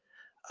president,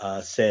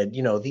 said,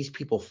 these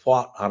people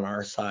fought on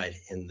our side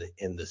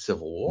in the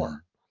Civil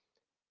War.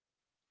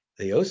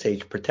 The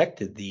Osage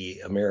protected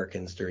the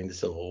Americans during the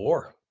Civil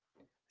War,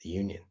 the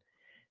Union,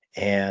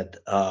 and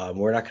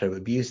we're not going to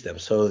abuse them.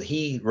 So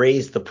he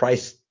raised the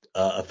price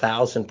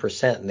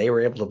 1,000%, and they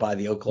were able to buy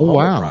the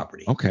Oklahoma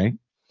property. Okay.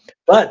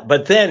 But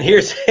then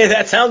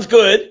that sounds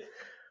good,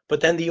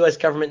 but then the U.S.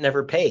 government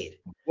never paid.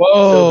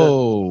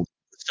 Whoa.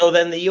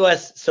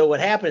 So what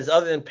happened is,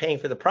 other than paying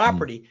for the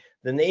property,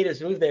 the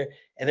natives moved there,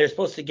 and they're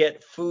supposed to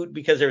get food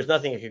because there was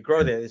nothing that could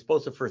grow there. They're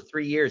supposed to, for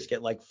 3 years,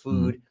 get like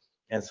food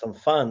and some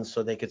funds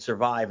so they could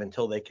survive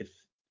until they could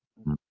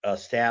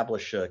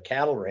establish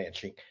cattle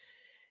ranching.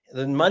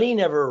 The money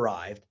never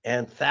arrived,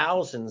 and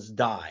thousands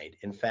died.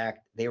 In fact,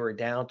 they were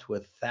down to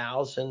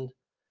 1,000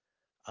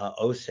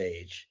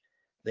 Osage.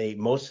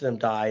 Most of them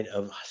died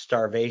of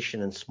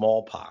starvation and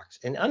smallpox.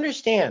 And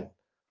understand,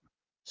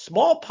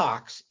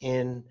 smallpox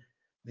in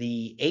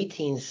the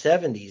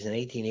 1870s and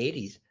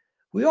 1880s,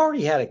 we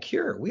already had a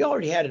cure. We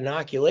already had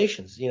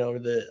inoculations.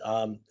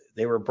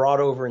 They were brought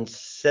over in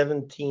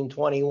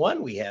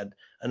 1721. We had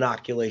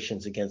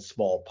inoculations against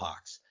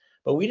smallpox,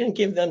 but we didn't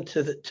give them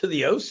to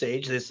the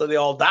Osage, so they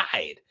all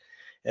died.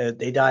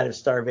 They died of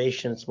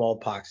starvation and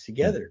smallpox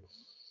together.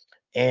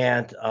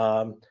 And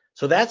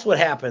so that's what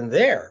happened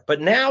there.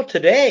 But now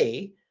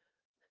today,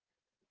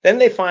 then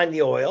they find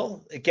the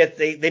oil.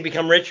 They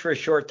become rich for a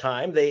short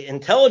time. They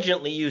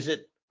intelligently use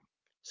it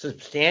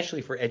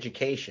substantially for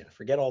education.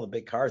 Forget all the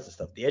big cars and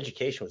stuff. The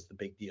education was the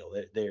big deal.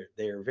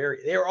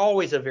 They're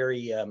always a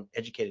very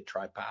educated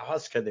tribe.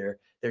 Pahaska,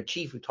 their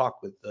chief, who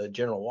talked with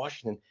General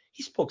Washington,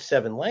 he spoke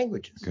 7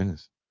 languages.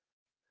 Goodness.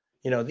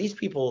 These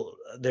people,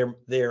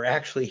 they're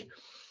actually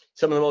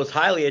some of the most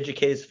highly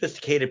educated,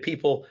 sophisticated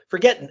people,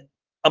 forgetting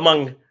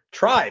among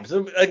tribes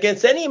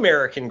against any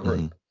American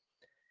group.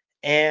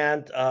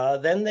 And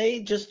then they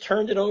just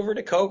turned it over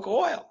to Coke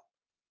Oil.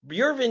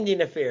 Bureau of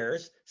Indian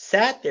Affairs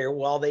sat there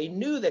while they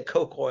knew that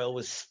Coke Oil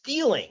was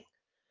stealing.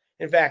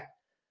 In fact,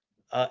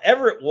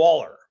 Everett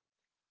Waller,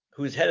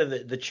 who's head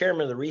of the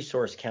chairman of the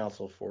Resource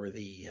Council for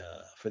the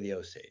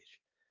Osage,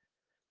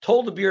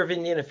 told the Bureau of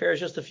Indian Affairs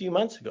just a few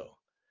months ago,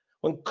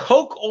 when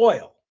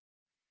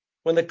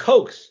the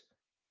Cokes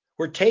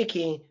were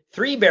taking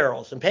 3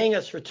 barrels and paying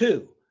us for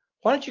 2,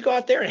 why don't you go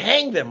out there and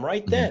hang them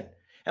right then?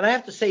 And I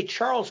have to say,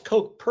 Charles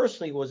Koch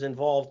personally was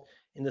involved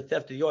in the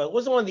theft of the oil. It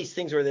wasn't one of these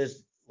things where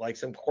there's like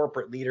some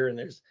corporate leader and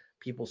there's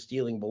people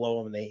stealing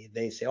below him and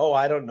they say, oh,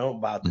 I don't know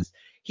about this.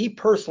 He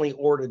personally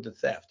ordered the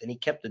theft, and he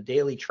kept a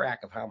daily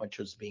track of how much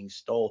was being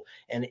stolen.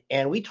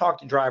 And we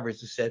talked to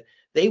drivers who said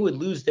they would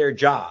lose their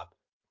job.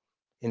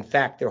 In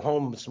fact, their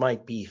homes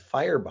might be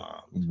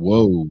firebombed.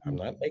 Whoa. I'm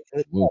not making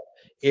this up.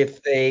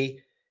 If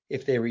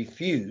they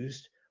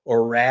refused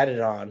or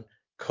ratted on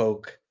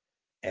Coke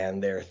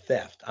and their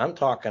theft. I'm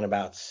talking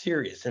about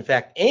serious. In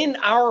fact, in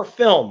our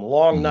film,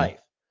 Long Knife,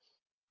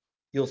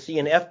 you'll see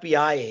an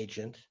FBI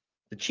agent,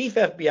 the chief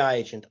FBI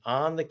agent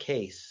on the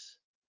case,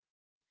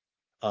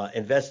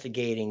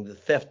 investigating the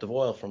theft of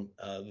oil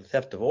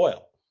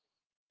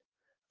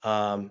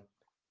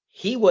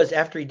He was,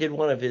 after he did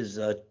one of his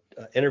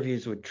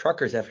interviews with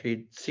truckers, after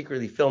he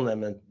secretly filmed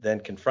them and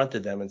then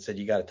confronted them and said,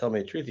 you got to tell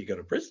me the truth, you go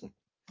to prison.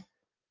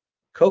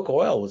 Coke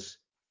Oil was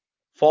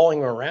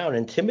following around,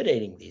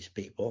 intimidating these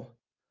people,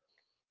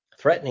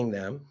 threatening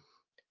them.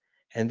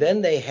 And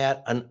then they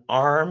had an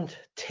armed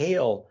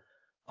tail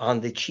on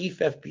the chief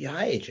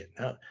FBI agent.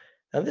 Now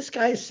this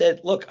guy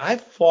said, look,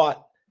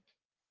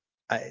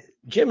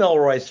 Jim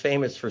Elroy is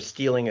famous for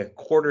stealing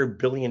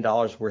 $250 million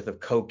worth of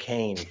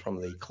cocaine from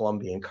the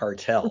Colombian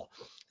cartel.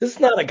 This is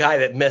not a guy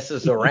that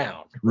messes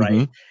around,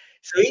 right?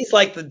 So he's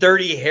like the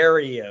Dirty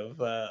Harry of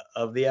the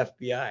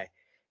FBI.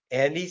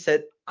 And he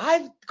said,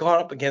 I've gone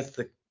up against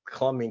the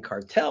Colombian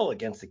cartel,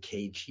 against the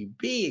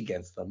KGB,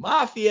 against the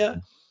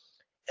mafia.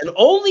 And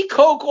only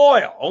Coke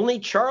Oil, only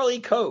Charlie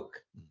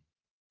Coke,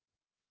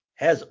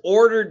 has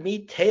ordered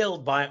me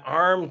tailed by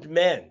armed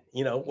men,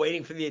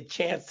 waiting for the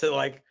chance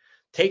to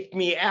take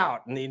me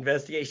out in the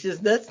investigation.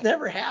 That's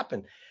never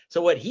happened.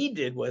 So what he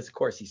did was, of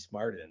course, he's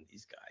smarter than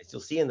these guys. You'll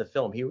see in the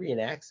film, he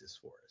reenacts this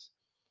for us.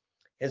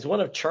 As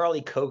one of Charlie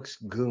Koch's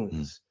Mm.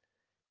 goons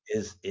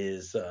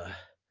is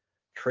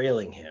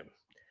trailing him.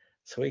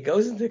 So he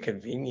goes into a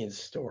convenience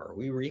store.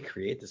 We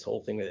recreate this whole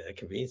thing at a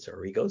convenience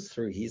store. He goes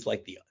through. He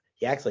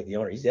acts like the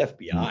owner. He's the Mm.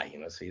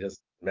 FBI, so he doesn't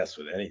mess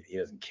with anything. He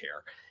doesn't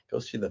care.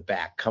 Goes through the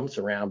back, comes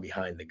around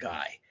behind the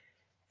guy,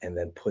 and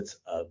then puts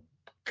a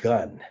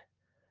gun,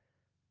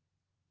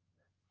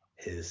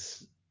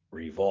 his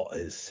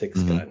his six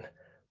Mm-hmm. gun,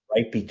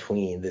 right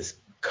between this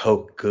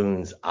Coke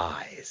goon's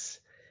eyes,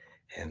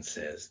 and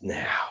says,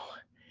 "Now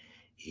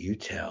you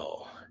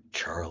tell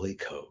Charlie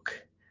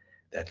Coke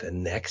that the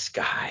next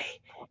guy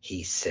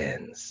he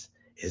sends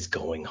is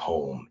going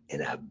home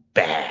in a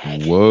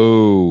bag."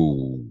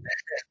 Whoa.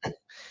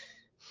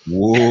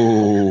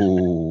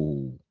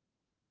 Whoa.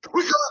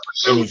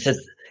 And he says,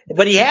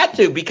 but he had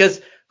to,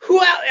 because who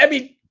else? I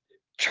mean,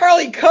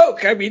 Charlie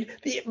Koch. I mean,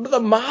 the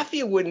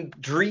mafia wouldn't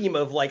dream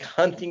of like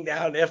hunting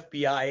down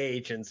FBI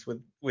agents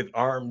with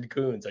armed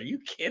goons. Are you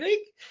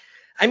kidding?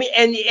 I mean,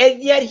 and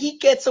yet he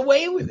gets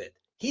away with it.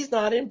 He's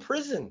not in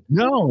prison.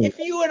 No. If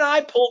you and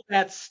I pulled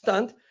that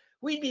stunt,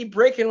 we'd be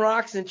breaking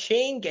rocks and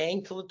chain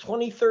gang till the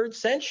 23rd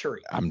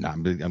century. I'm not.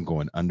 I'm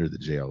going under the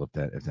jail if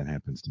that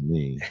happens to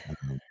me.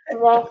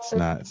 It's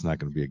not going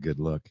to be a good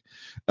look.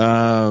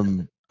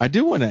 I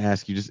do want to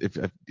ask you, just if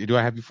do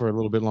I have you for a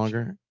little bit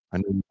longer? I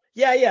know.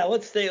 Yeah.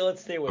 Let's stay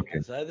with Okay.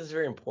 this. This is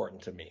very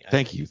important to me, I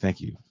Thank think. you.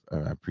 Thank you.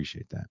 I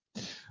appreciate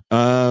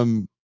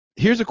that.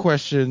 Here's a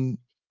question,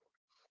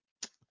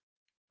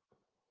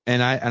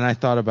 and I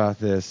thought about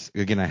this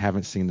again. I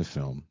haven't seen the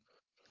film,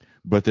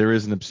 but there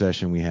is an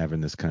obsession we have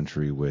in this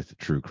country with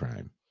true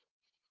crime,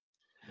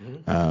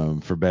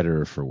 for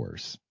better or for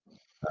worse.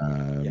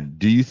 Yeah.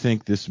 Do you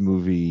think this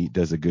movie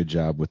does a good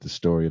job with the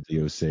story of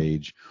the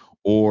Osage,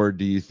 or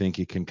do you think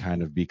it can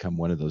kind of become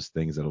one of those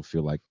things that'll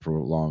feel like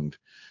prolonged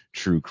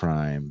true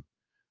crime,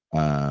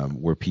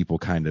 where people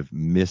kind of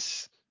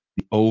miss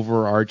the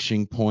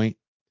overarching point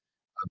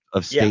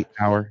of Yeah. state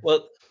power?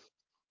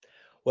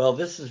 Well,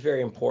 this is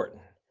very important.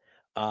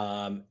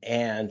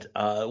 And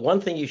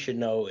one thing you should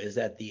know is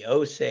that the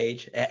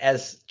Osage,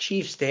 as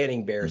Chief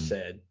Standing Bear Mm-hmm.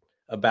 said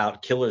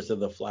about Killers of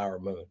the Flower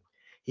Moon,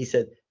 he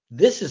said,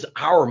 "This is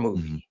our Mm-hmm.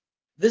 movie.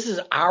 This is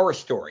our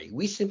story.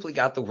 We simply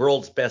got the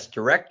world's best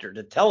director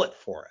to tell it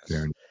for Fair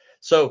us." enough.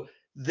 So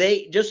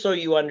just so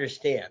you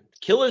understand,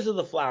 Killers of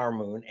the Flower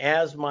Moon,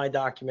 as my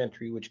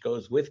documentary, which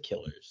goes with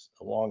Killers,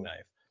 A Long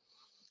Knife,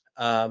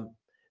 um,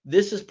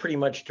 this is pretty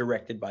much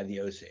directed by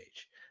the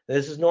Osage.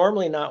 This is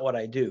normally not what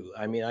I do.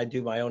 I mean, I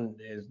do my own.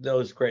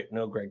 No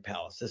Greg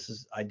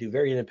Palast. I do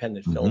very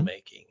independent Mm-hmm.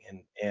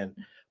 filmmaking,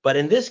 but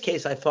in this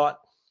case, I thought,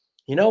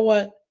 you know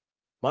what?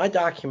 My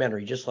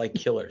documentary, just like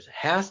Killers,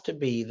 has to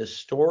be the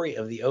story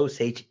of the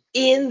Osage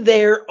in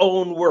their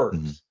own Mm-hmm.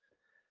 words.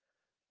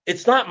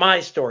 It's not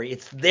my story;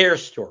 it's their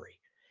story.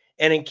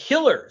 And in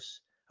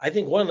Killers, I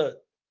think one of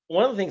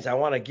the things I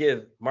want to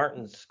give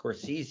Martin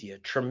Scorsese a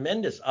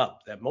tremendous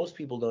up that most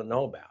people don't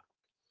know about.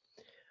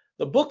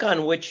 The book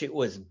on which it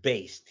was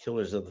based,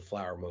 Killers of the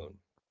Flower Moon,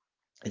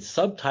 its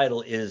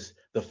subtitle is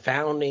The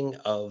Founding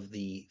of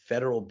the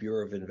Federal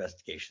Bureau of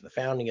Investigation, the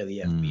founding of the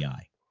Mm-hmm. FBI.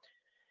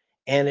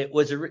 And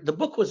the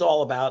book was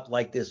all about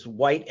like this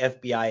white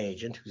FBI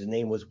agent whose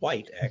name was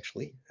White,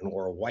 actually, and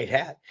wore a white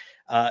hat.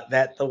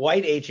 That the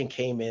white agent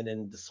came in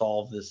and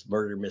solved this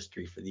murder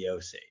mystery for the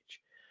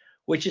Osage,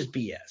 which is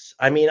BS.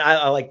 I mean,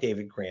 I like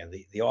David Grann.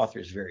 The author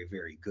is very,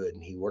 very good,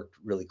 and he worked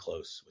really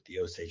close with the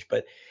Osage.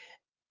 But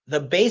the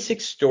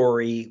basic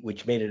story,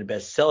 which made it a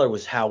bestseller,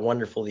 was how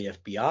wonderful the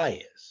FBI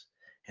is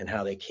and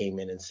how they came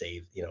in and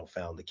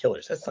found the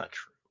killers. That's not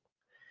true.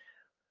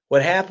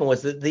 What happened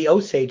was that the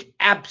Osage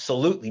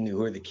absolutely knew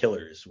who the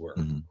killers were,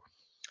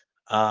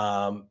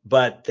 Mm-hmm.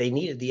 but they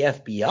needed the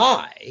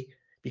FBI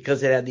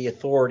because it had the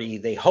authority,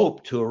 they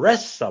hoped, to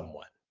arrest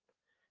someone.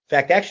 In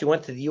fact, actually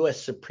went to the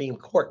U.S. Supreme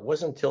Court. It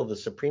wasn't until the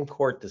Supreme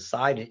Court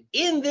decided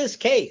in this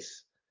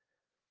case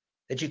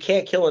that you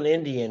can't kill an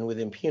Indian with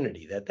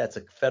impunity, that's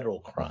a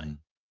federal crime.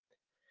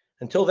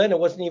 Mm-hmm. Until then, it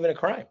wasn't even a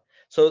crime.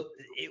 So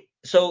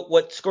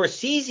what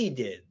Scorsese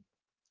did,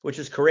 which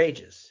was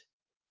courageous,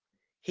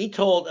 he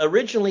told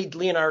originally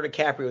Leonardo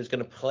DiCaprio was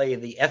going to play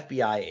the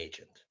FBI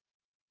agent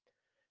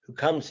who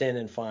comes in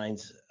and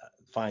finds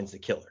the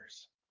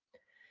killers.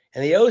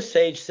 And the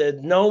Osage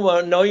said,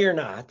 "No, no, you're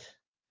not.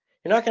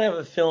 You're not going to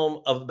have a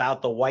film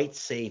about the white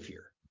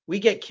savior. We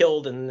get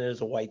killed and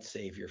there's a white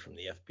savior from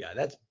the FBI.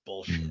 That's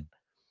bullshit.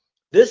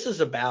 This is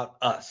about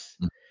us."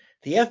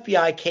 The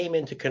FBI came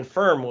in to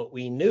confirm what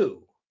we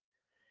knew.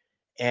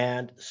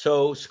 And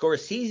so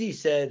Scorsese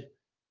said,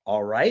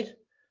 "All right,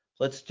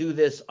 let's do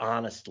this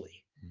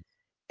honestly."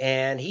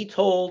 And he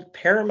told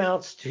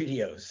Paramount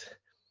Studios,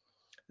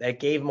 that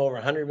gave him over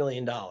 $100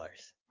 million,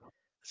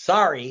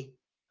 "Sorry,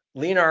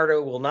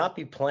 Leonardo will not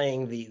be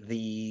playing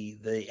the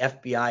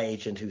FBI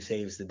agent who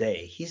saves the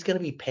day. He's going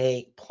to be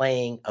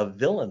playing a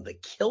villain, the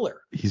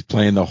killer. He's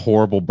playing the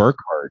horrible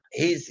Burkhardt.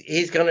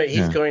 He's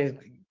going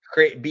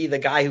to be the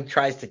guy who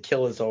tries to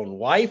kill his own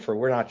wife, or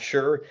we're not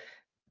sure.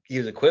 he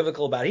was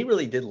equivocal about it. He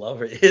really did love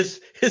her.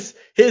 His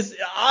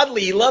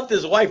oddly, he loved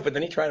his wife, but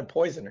then he tried to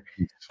poison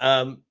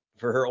her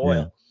for her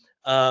Yeah.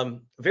 oil.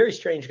 Very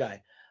strange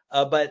guy.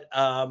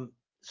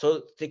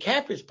 So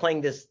DiCaprio's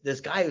playing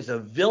this guy who's a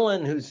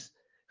villain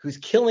who's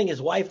killing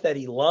his wife that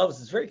he loves.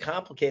 It's very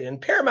complicated.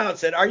 And Paramount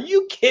said, "Are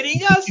you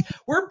kidding us?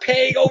 We're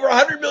paying over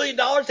 $100 million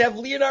to have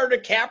Leonardo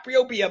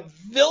DiCaprio be a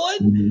villain?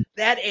 Mhm.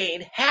 That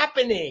ain't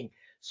happening."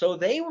 So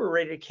they were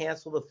ready to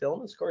cancel the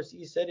film. And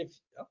Scorsese said,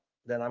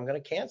 then I'm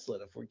going to cancel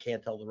it if we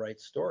can't tell the right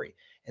story.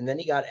 And then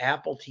he got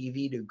Apple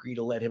TV to agree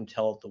to let him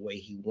tell it the way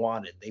he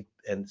wanted.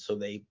 So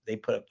they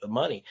put up the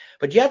money.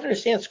 But you have to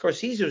understand,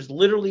 Scorsese was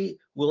literally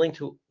willing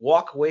to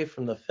walk away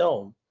from the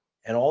film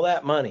and all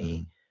that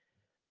money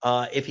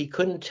if he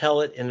couldn't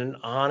tell it in an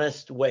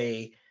honest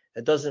way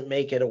that doesn't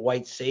make it a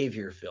white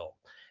savior film.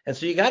 And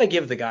so you got to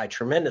give the guy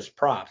tremendous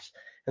props.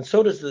 And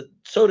so does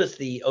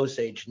the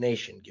Osage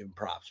Nation give him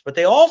props. But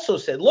they also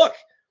said, look,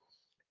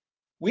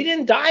 we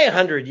didn't die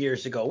 100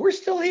 years ago. We're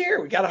still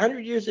here. We got 100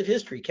 years of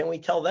history. Can we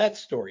tell that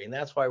story? And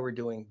that's why we're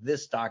doing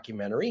this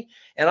documentary.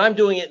 And I'm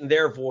doing it in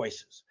their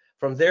voices,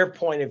 from their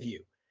point of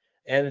view.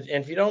 And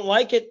if you don't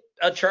like it,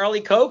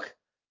 Charlie Koch,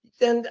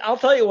 then I'll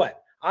tell you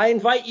what. I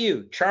invite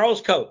you,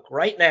 Charles Koch,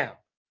 right now.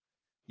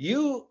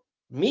 You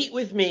meet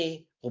with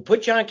me. We'll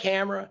put you on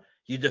camera.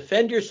 You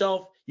defend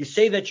yourself. You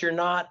say that you're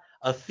not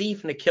a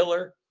thief and a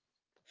killer.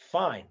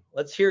 Fine.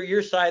 Let's hear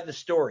your side of the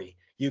story,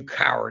 you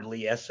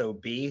cowardly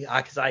SOB,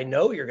 because I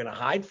know you're going to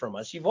hide from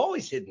us. You've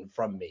always hidden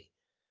from me.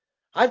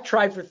 I've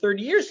tried for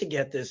 30 years to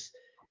get this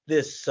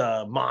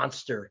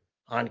monster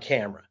on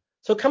camera.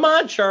 So come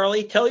on,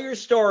 Charlie, tell your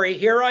story.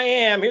 Here I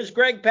am. Here's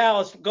Greg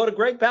Palast. Go to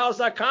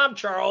gregpalast.com,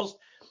 Charles,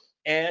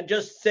 and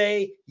just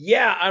say,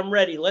 yeah, I'm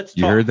ready. Let's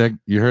You heard talk. that?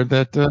 You heard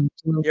that?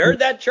 You heard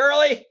that,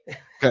 Charlie?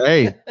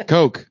 Hey,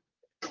 Coke.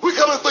 We're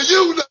coming for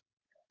you now.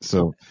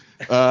 So,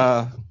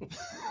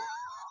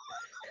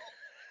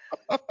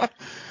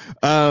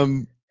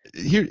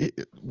 here,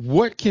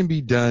 what can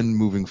be done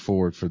moving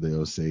forward for the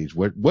Osage?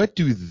 What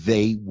do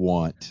they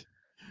want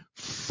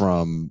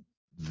from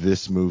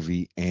this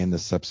movie and the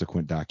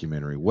subsequent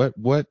documentary?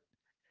 What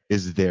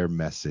is their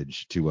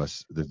message to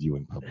us, the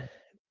viewing public?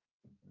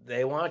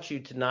 They want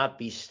you to not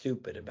be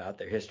stupid about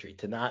their history,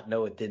 to not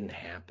know it didn't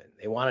happen.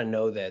 They want to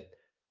know that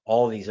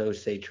all these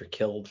Osage were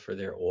killed for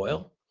their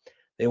oil.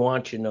 They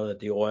want you to know that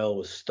the oil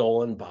was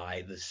stolen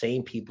by the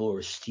same people who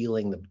are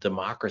stealing the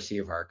democracy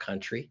of our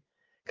country.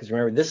 Because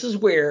remember, this is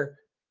where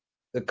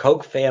the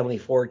Koch family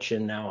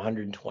fortune, now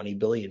 120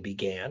 billion,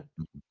 began,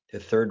 the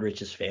third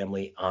richest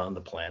family on the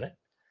planet.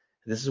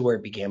 This is where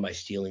it began, by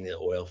stealing the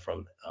oil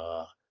from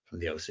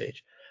the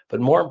Osage.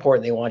 But more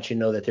important, they want you to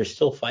know that they're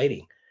still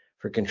fighting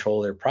for control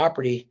of their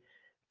property,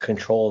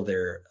 control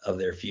of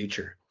their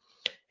future.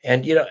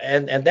 And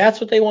and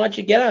that's what they want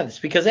you to get on this,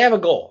 because they have a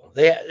goal.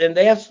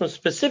 They have some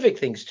specific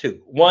things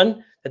too.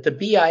 One, that the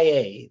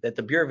BIA, that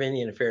the Bureau of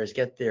Indian Affairs,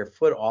 get their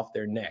foot off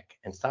their neck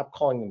and stop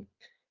calling them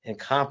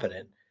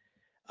incompetent.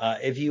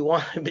 If you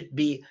want to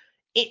be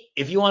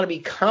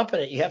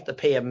competent, you have to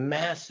pay a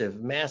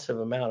massive, massive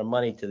amount of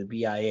money to the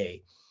BIA.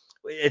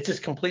 It's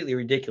just completely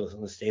ridiculous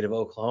in the state of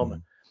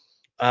Oklahoma.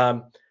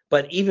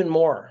 But even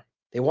more,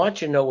 they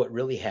want you to know what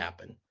really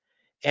happened.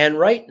 And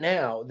right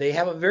now, they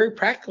have a very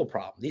practical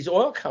problem. These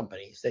oil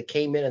companies that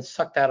came in and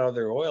sucked out all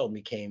their oil and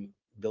became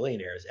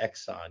billionaires,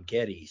 Exxon,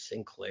 Getty,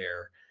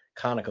 Sinclair,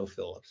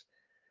 ConocoPhillips,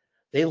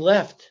 they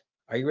left.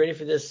 Are you ready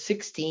for this?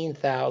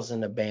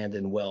 16,000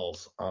 abandoned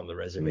wells on the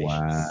reservation.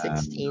 Wow.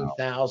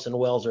 16,000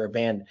 wells are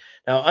abandoned.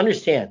 Now,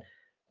 understand,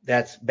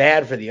 that's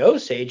bad for the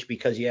Osage,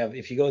 because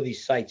if you go to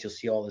these sites, you'll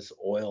see all this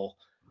oil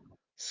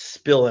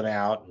spilling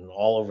out and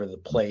all over the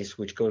place,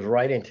 which goes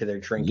right into their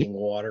drinking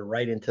water,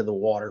 right into the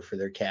water for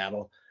their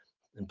cattle,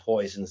 and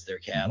poisons their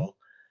cattle.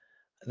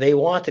 They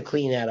want to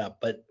clean that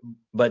up,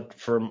 but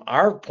from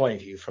our point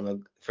of view,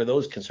 for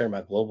those concerned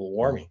about global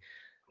warming,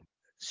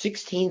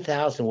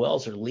 16,000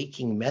 wells are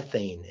leaking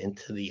methane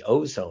into the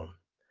ozone.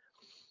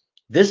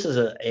 This is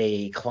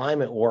a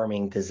climate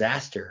warming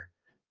disaster,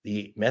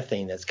 the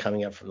methane that's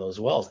coming up from those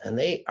wells, and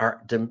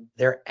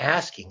they're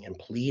asking and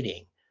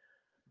pleading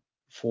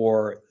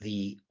for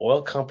the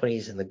oil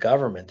companies and the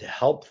government to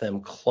help them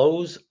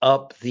close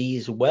up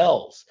these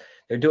wells.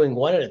 They're doing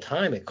one at a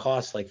time. It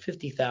costs like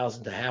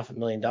 $50,000 to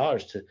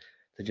 $500,000 to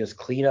just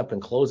clean up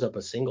and close up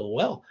a single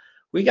well.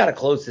 We got to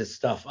close this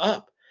stuff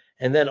up.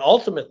 And then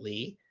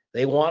ultimately,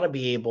 they want to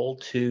be able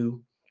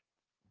to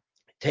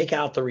take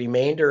out the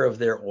remainder of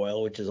their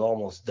oil, which is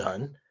almost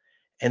done,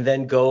 and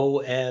then go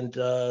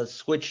and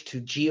switch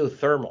to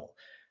geothermal,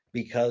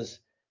 because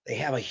they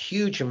have a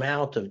huge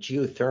amount of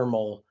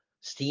geothermal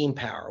steam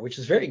power, which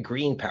is very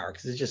green power,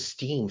 because it's just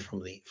steam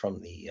from the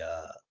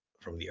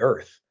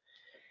earth.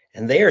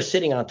 And they are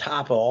sitting on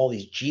top of all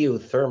these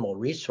geothermal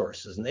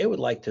resources, and they would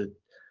like to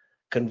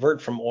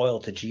convert from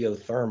oil to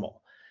geothermal,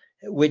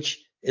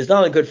 which is not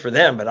only good for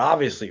them, but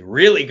obviously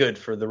really good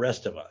for the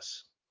rest of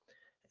us.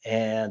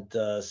 And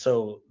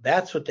so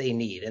that's what they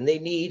need. And they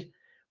need,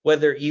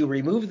 whether you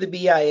remove the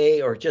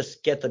BIA or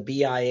just get the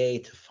BIA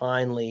to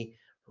finally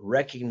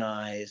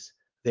recognize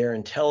their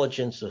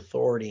intelligence,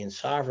 authority, and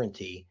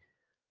sovereignty,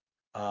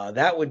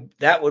 that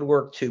would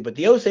work too. But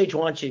the Osage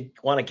want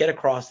to get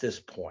across this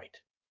point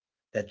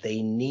that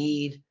they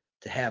need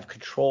to have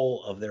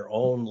control of their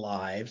own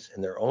lives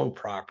and their own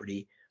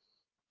property.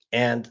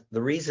 And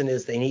the reason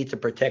is they need to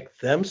protect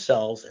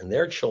themselves and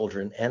their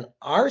children and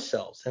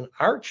ourselves and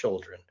our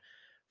children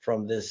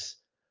from this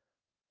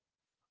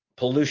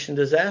pollution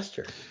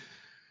disaster.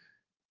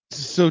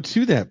 So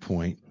to that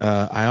point,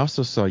 I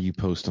also saw you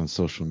post on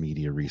social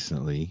media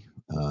recently.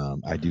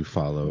 I do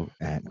follow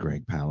at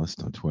Greg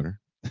Palast on Twitter.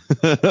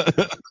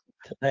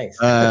 Nice.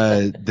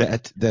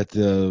 That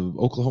the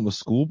Oklahoma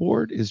School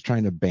Board is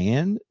trying to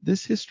ban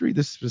this history,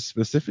 this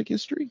specific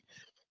history.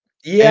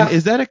 And Yeah.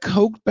 is that a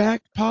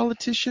coke-backed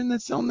politician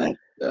that's on that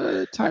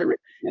tirade?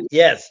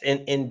 Yes,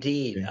 and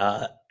indeed.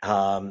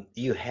 Okay.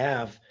 You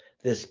have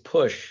this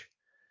push.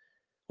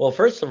 Well,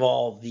 first of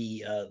all,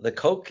 the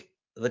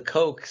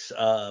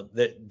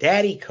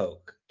Daddy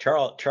Koch,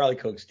 Charlie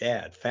Koch's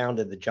dad,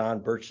 founded the John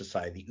Birch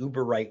Society, the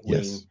uber right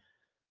wing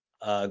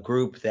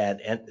group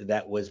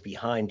that was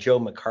behind Joe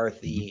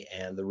McCarthy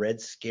and the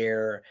Red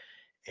Scare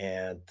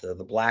and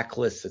the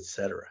blacklists,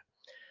 etc.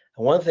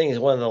 And one thing is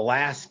one of the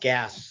last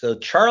gasps. So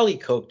Charlie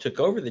Koch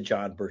took over the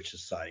John Birch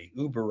Society,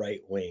 uber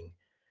right wing,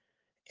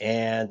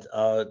 and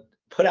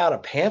put out a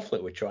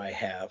pamphlet, which I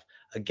have,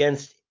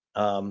 against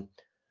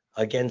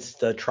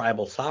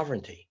tribal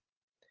sovereignty.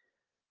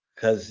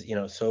 Because,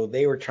 so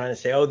they were trying to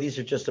say, oh, these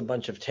are just a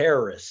bunch of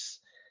terrorists.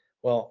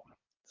 Well,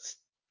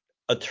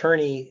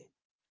 Attorney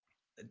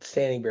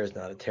Standing Bear is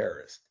not a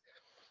terrorist.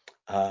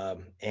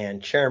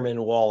 And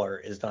Chairman Waller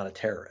is not a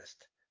terrorist.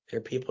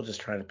 They're people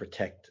just trying to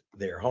protect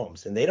their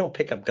homes. And they don't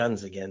pick up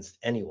guns against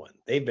anyone.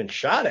 They've been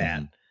shot at.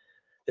 Mm-hmm.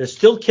 There's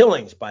still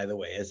killings, by the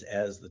way,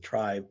 as the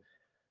tribe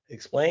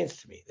explains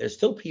to me. There's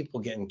still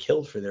people getting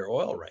killed for their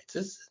oil rights.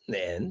 This isn't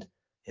the end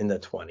in the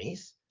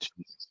 20s.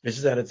 This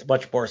is that it's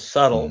much more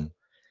subtle. Mm-hmm.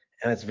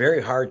 And it's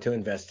very hard to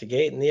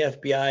investigate, and the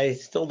FBI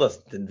still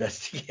doesn't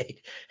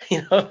investigate.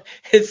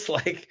 It's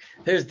like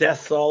there's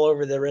deaths all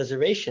over the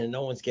reservation, and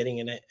no one's getting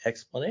an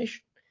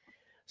explanation.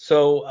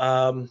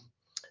 So,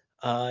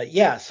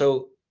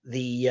 so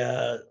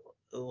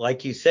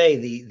like you say,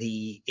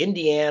 the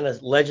Indiana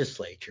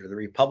legislature, the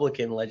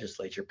Republican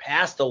legislature,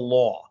 passed a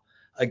law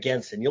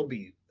against, and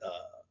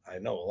I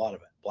know a lot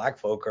of black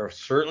folk are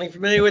certainly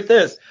familiar with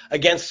this,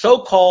 against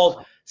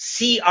so-called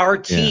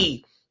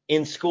CRT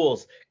in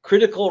schools,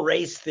 critical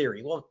race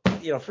theory. Well,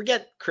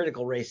 forget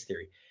critical race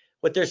theory.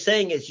 What they're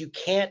saying is you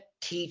can't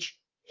teach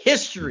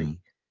history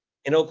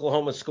in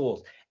Oklahoma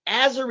schools.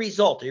 As a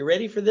result, are you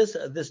ready for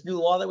this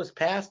new law that was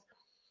passed?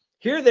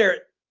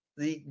 The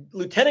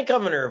lieutenant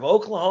governor of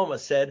Oklahoma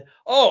said,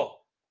 oh,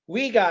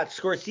 we got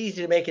Scorsese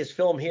to make his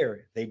film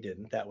here. They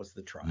didn't. That was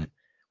the tribe.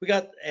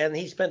 And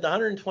he spent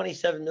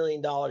 $127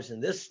 million in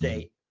this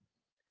state.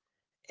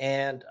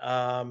 And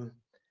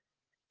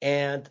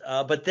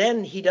but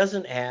then he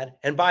doesn't add,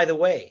 and by the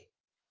way,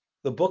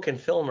 the book and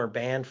film are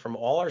banned from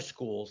all our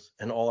schools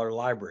and all our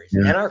libraries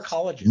and our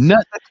colleges.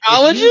 Not the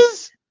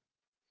colleges?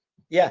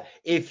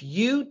 If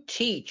you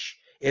teach,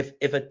 if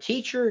a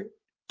teacher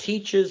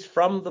teaches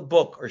from the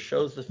book or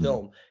shows the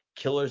film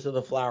Killers of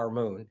the Flower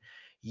Moon,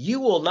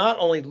 you will not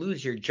only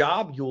lose your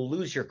job, you will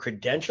lose your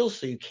credentials,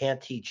 so you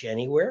can't teach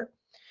anywhere.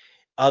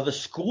 The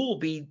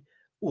school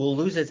will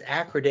lose its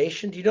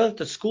accreditation. Do you know that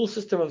the school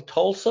system of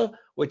Tulsa,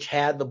 which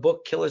had the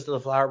book Killers of the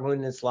Flower Moon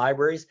in its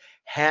libraries,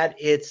 had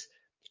its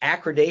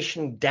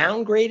accreditation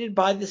downgraded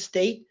by the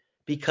state?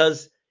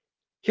 Because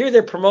here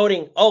they're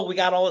promoting, oh, we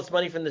got all this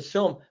money from this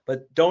film,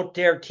 but don't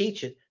dare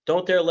teach it.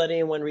 Don't dare let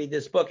anyone read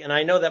this book. And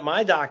I know that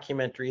my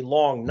documentary,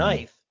 Long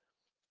Knife,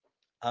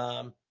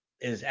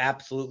 is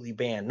absolutely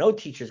banned. No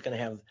teacher is going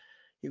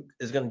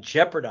to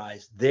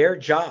jeopardize their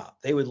job.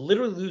 They would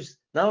literally lose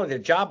not only their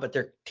job, but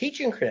their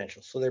teaching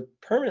credentials. So they're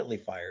permanently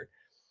fired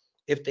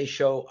if they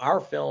show our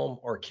film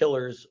or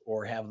Killers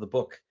or have the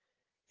book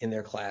in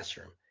their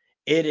classroom.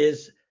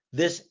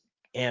 This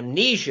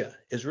amnesia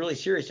is really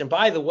serious. And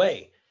by the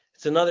way,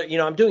 it's another,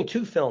 I'm doing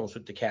 2 films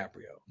with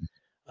DiCaprio.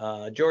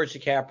 George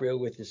DiCaprio,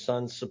 with his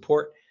son's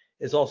support,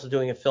 is also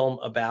doing a film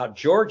about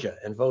Georgia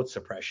and vote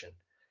suppression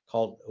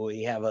called,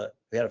 we had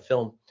a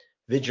film,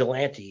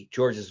 Vigilante,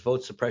 Georgia's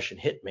vote suppression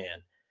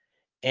hitman.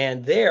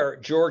 And there,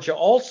 Georgia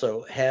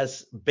also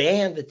has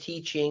banned the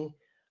teaching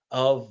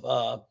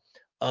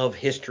of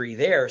history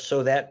there,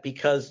 so that,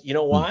 because you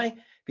know why?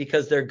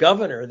 Because their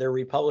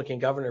Republican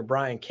governor,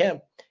 Brian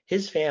Kemp,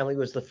 his family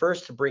was the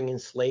first to bring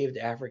enslaved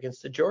Africans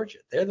to Georgia.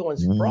 They're the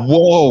ones who brought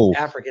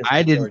Africans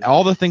to Georgia.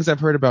 All the things I've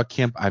heard about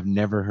Kemp, I've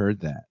never heard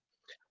that.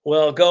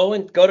 Well, go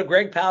to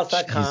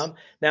gregpalast.com.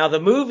 Now, the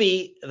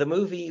movie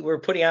we're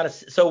putting out,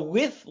 so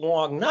with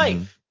Long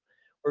Knife,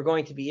 we're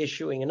going to be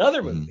issuing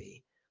another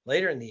movie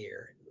later in the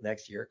year,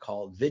 next year,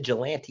 called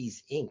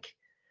Vigilantes, Inc.,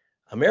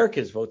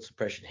 America's Vote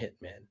Suppression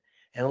Hitmen.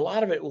 And a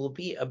lot of it will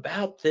be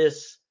about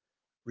this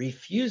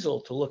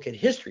refusal to look at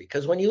history.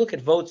 Because when you look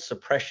at vote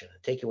suppression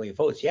and taking away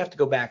votes, you have to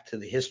go back to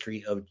the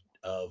history of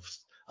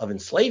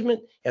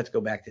enslavement. You have to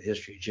go back to the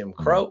history of Jim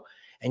Crow.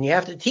 And you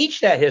have to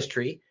teach that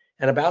history.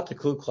 and about the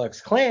Ku Klux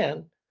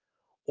Klan,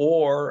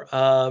 or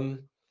and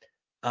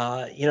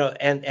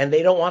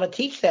they don't want to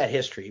teach that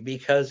history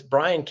because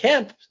Brian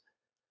Kemp's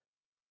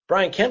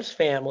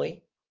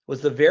family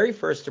was the very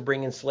first to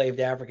bring enslaved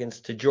Africans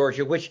to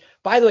Georgia, which,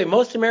 by the way,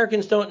 most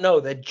Americans don't know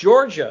that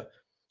Georgia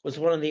was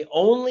one of the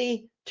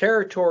only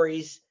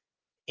territories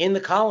in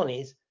the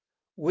colonies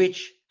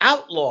which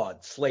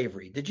outlawed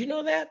slavery. Did you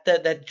know that?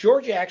 That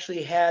Georgia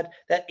actually had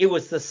that? It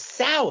was the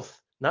South,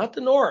 not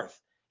the North.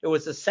 It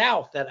was the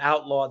South that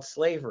outlawed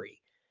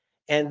slavery.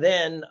 And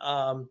then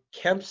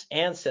Kemp's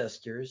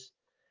ancestors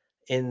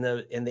in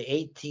the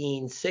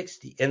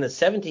 1860s, in the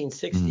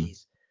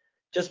 1760s,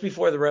 just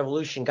before the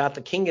Revolution, got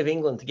the King of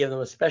England to give them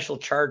a special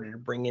charter to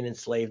bring in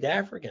enslaved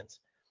Africans.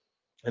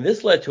 And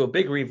this led to a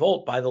big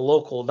revolt by the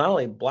local, not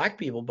only black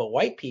people, but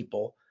white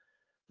people,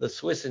 the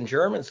Swiss and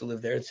Germans who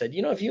lived there, and said,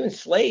 if you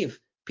enslave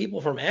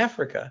people from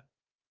Africa,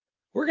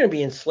 we're going to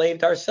be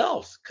enslaved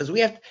ourselves, because we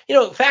have,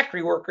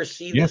 factory workers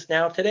see Yeah. this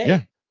now today.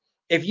 Yeah.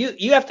 If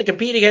you have to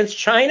compete against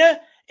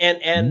China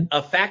and Mhm.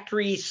 a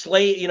factory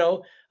slave,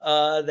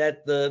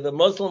 that the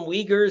Muslim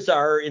Uyghurs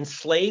are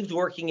enslaved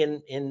working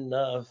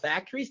in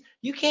factories,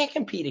 you can't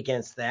compete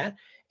against that.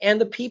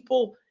 And the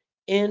people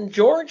in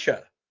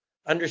Georgia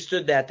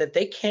understood that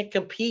they can't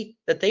compete,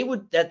 that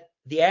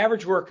the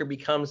average worker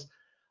becomes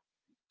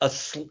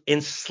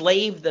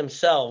enslaved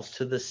themselves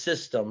to the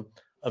system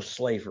of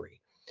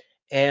slavery.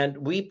 And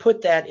we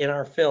put that in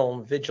our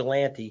film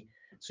Vigilante,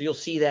 so you'll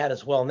see that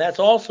as well. And that's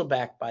also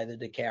backed by the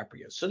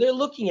DiCaprio. So they're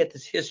looking at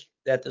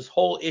this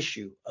whole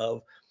issue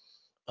of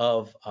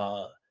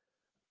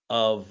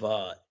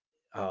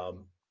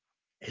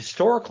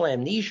historical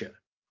amnesia.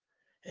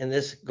 And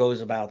this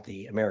goes about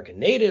the American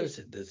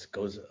natives. This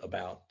goes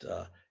about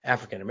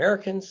African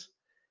Americans.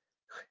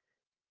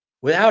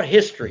 Without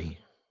history,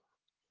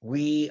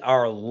 we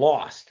are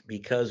lost,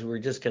 because we're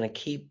just going to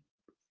keep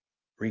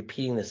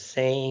repeating the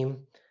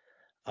same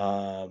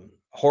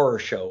horror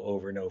show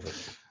over and over.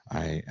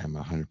 I am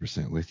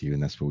 100% with you,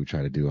 and that's what we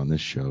try to do on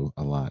this show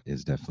a lot,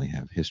 is definitely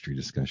have history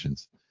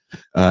discussions.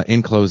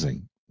 In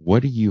closing,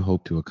 what do you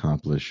hope to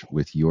accomplish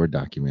with your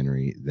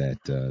documentary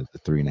that the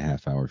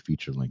 3.5 hour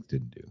feature length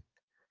didn't do?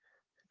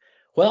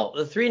 Well,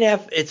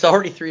 it's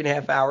already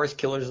 3.5 hours,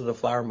 Killers of the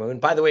Flower Moon.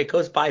 By the way, it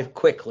goes by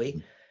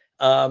quickly.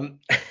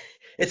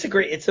 It's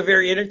a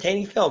very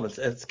entertaining film.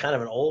 It's kind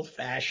of an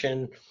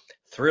old-fashioned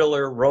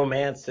thriller,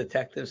 romance,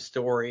 detective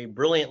story,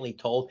 brilliantly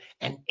told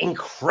and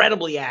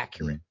incredibly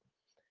accurate.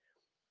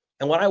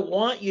 And what I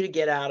want you to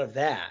get out of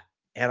that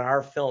and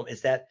our film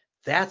is that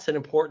that's an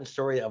important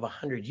story of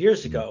 100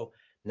 years ago.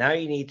 Now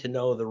you need to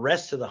know the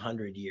rest of the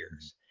 100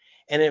 years.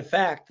 And in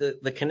fact,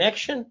 the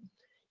connection,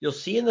 you'll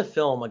see in the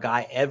film a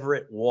guy,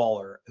 Everett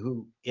Waller,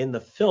 who in the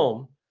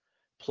film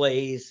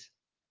plays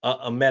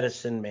a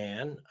medicine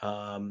man.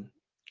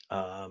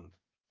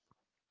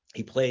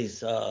 He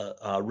plays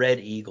Red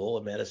Eagle,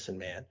 a medicine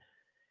man.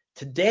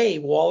 Today,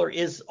 Waller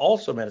is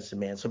also a medicine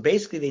man. So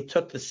basically, they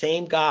took the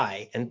same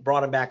guy and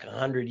brought him back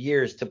 100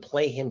 years to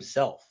play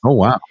himself. Oh,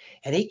 wow.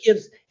 And he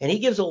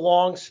gives a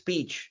long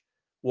speech,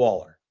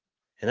 Waller.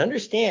 And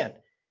understand,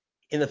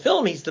 in the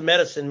film, he's the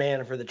medicine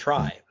man for the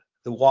tribe,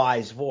 the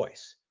wise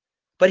voice.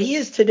 But he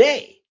is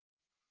today.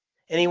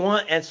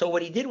 And so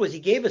what he did was he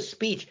gave a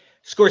speech.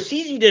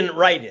 Scorsese didn't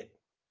write it.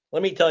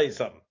 Let me tell you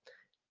something.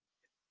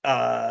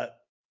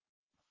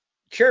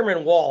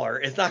 Chairman Waller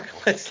is not going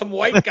to let some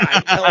white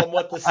guy tell him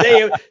what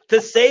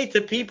to say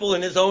to people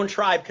in his own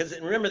tribe. Because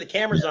remember, the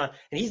camera's on,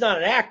 and he's not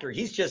an actor.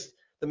 He's just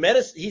the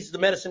medicine. He's the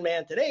medicine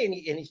man today, and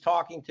he's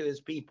talking to his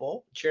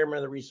people, chairman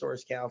of the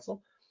Resource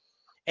Council,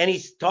 and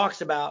he talks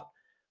about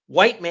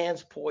white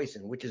man's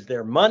poison, which is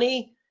their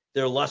money,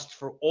 their lust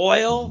for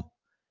oil,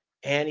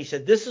 and he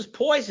said this is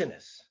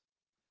poisonous,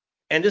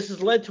 and this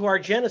has led to our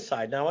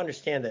genocide. Now,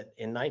 understand that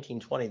in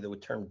 1920, the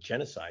term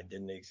genocide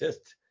didn't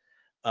exist.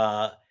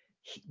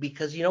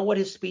 Because you know what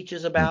his speech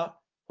is about?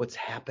 What's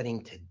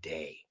happening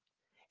today.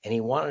 And he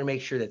wanted to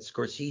make sure that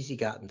Scorsese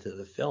got into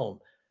the film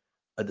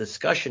a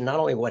discussion, not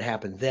only what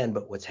happened then,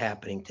 but what's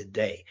happening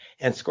today.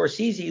 And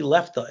Scorsese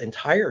left the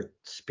entire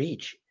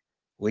speech,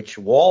 which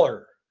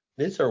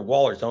these are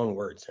Waller's own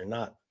words.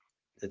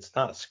 It's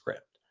not a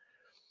script,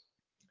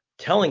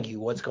 telling you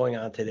what's going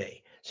on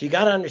today. So you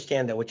got to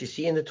understand that what you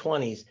see in the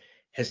 20s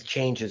has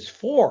changed its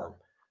form,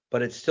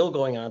 but it's still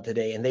going on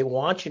today. And they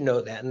want you to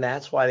know that. And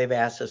that's why they've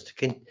asked us to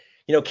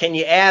can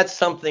you add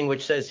something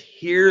which says,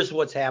 here's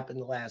what's happened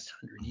in the last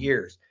 100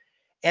 years?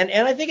 And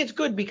I think it's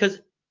good,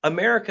 because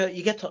America,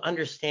 you get to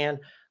understand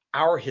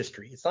our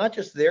history. It's not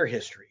just their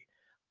history,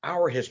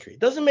 our history. It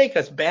doesn't make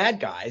us bad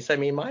guys. I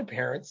mean, my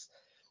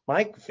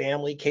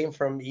family came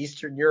from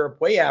Eastern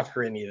Europe way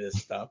after any of this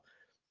stuff.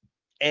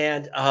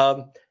 And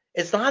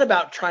it's not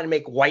about trying to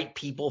make white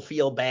people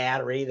feel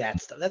bad or any of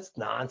that stuff. That's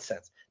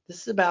nonsense.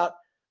 This is about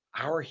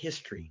our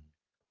history.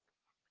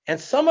 And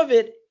some of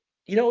it,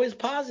 is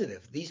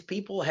positive. These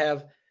people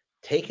have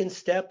taken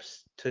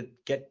steps to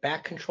get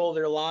back control of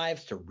their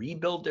lives, to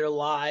rebuild their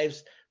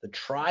lives. The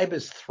tribe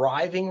is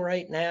thriving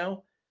right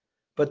now,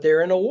 but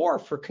they're in a war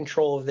for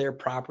control of their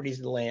properties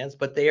and lands.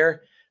 But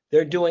they're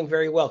they're doing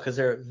very well because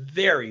they're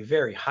very,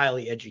 very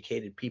highly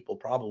educated people,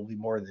 probably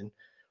more than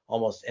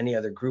almost any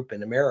other group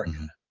in America.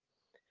 Mm-hmm.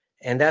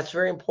 And that's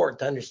very important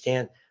to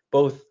understand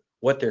both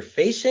what they're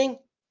facing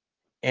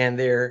and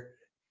their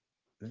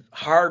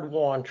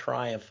hard-won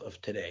triumph of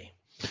today.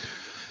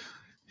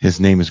 His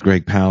name is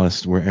Greg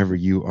Palast. Wherever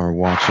you are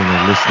watching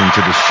or listening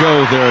to the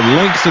show, there are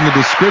links in the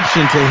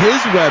description to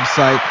his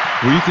website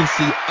where you can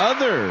see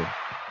other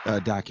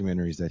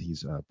documentaries that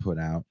he's put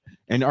out.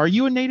 And are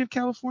you a native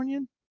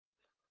Californian?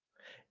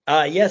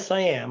 Yes,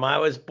 I am. I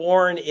was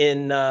born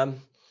in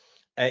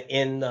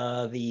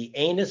the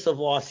anus of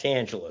Los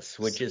Angeles,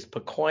 which is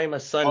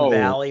Pacoima Sun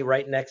Valley,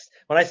 right next.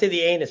 When I say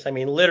the anus, I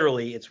mean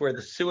literally, it's where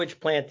the sewage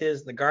plant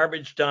is, the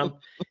garbage dump,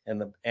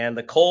 and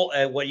the coal.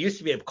 What used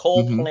to be a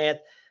coal Mm-hmm. plant.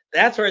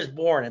 That's where I was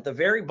born, at the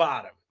very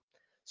bottom.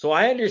 So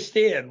I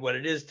understand what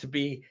it is to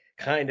be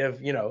kind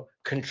of,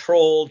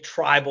 controlled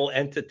tribal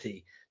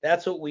entity.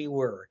 That's what we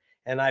were,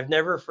 and I've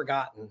never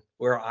forgotten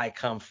where I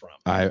come from.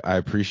 I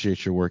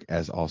appreciate your work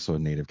as also a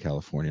native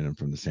Californian. I'm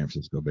from the San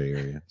Francisco Bay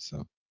Area,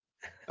 so.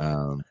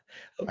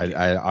 Okay.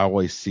 I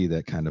always see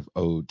that kind of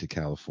ode to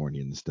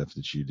California and the stuff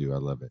that you do. I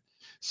love it.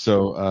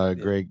 So,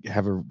 Greg,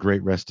 have a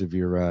great rest of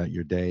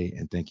your day,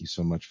 and thank you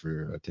so much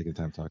for taking the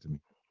time to talk to me.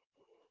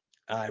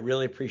 I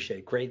really appreciate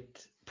it.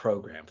 Great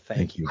program.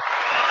 Thank you.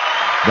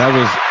 That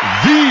was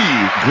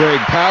the Greg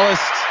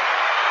Palast.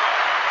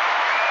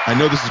 I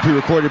know this is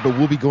pre-recorded, but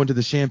we'll be going to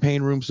the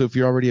champagne room. So if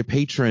you're already a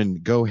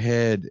patron, go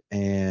ahead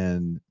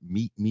and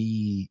meet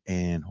me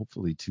and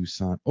hopefully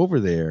Toussaint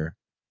over there.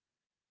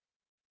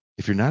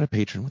 If you're not a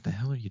patron, what the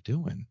hell are you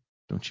doing?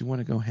 Don't you want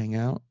to go hang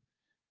out?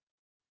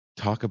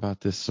 Talk about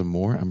this some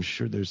more? I'm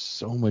sure there's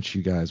so much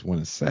you guys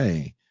want to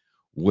say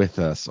with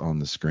us on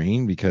the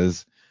screen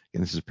because,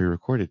 and this is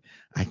pre-recorded,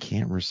 I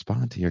can't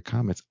respond to your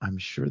comments. I'm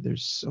sure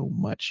there's so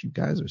much you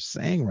guys are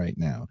saying right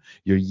now.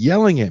 You're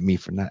yelling at me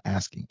for not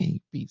asking A,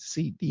 B,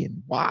 C, D,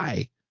 and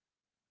Y.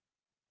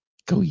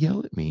 Go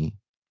yell at me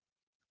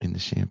in the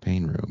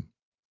champagne room.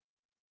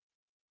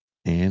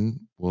 And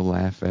we'll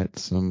laugh at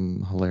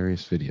some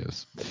hilarious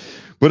videos.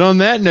 But on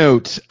that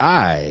note,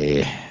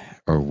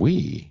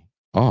 we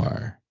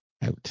are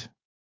out.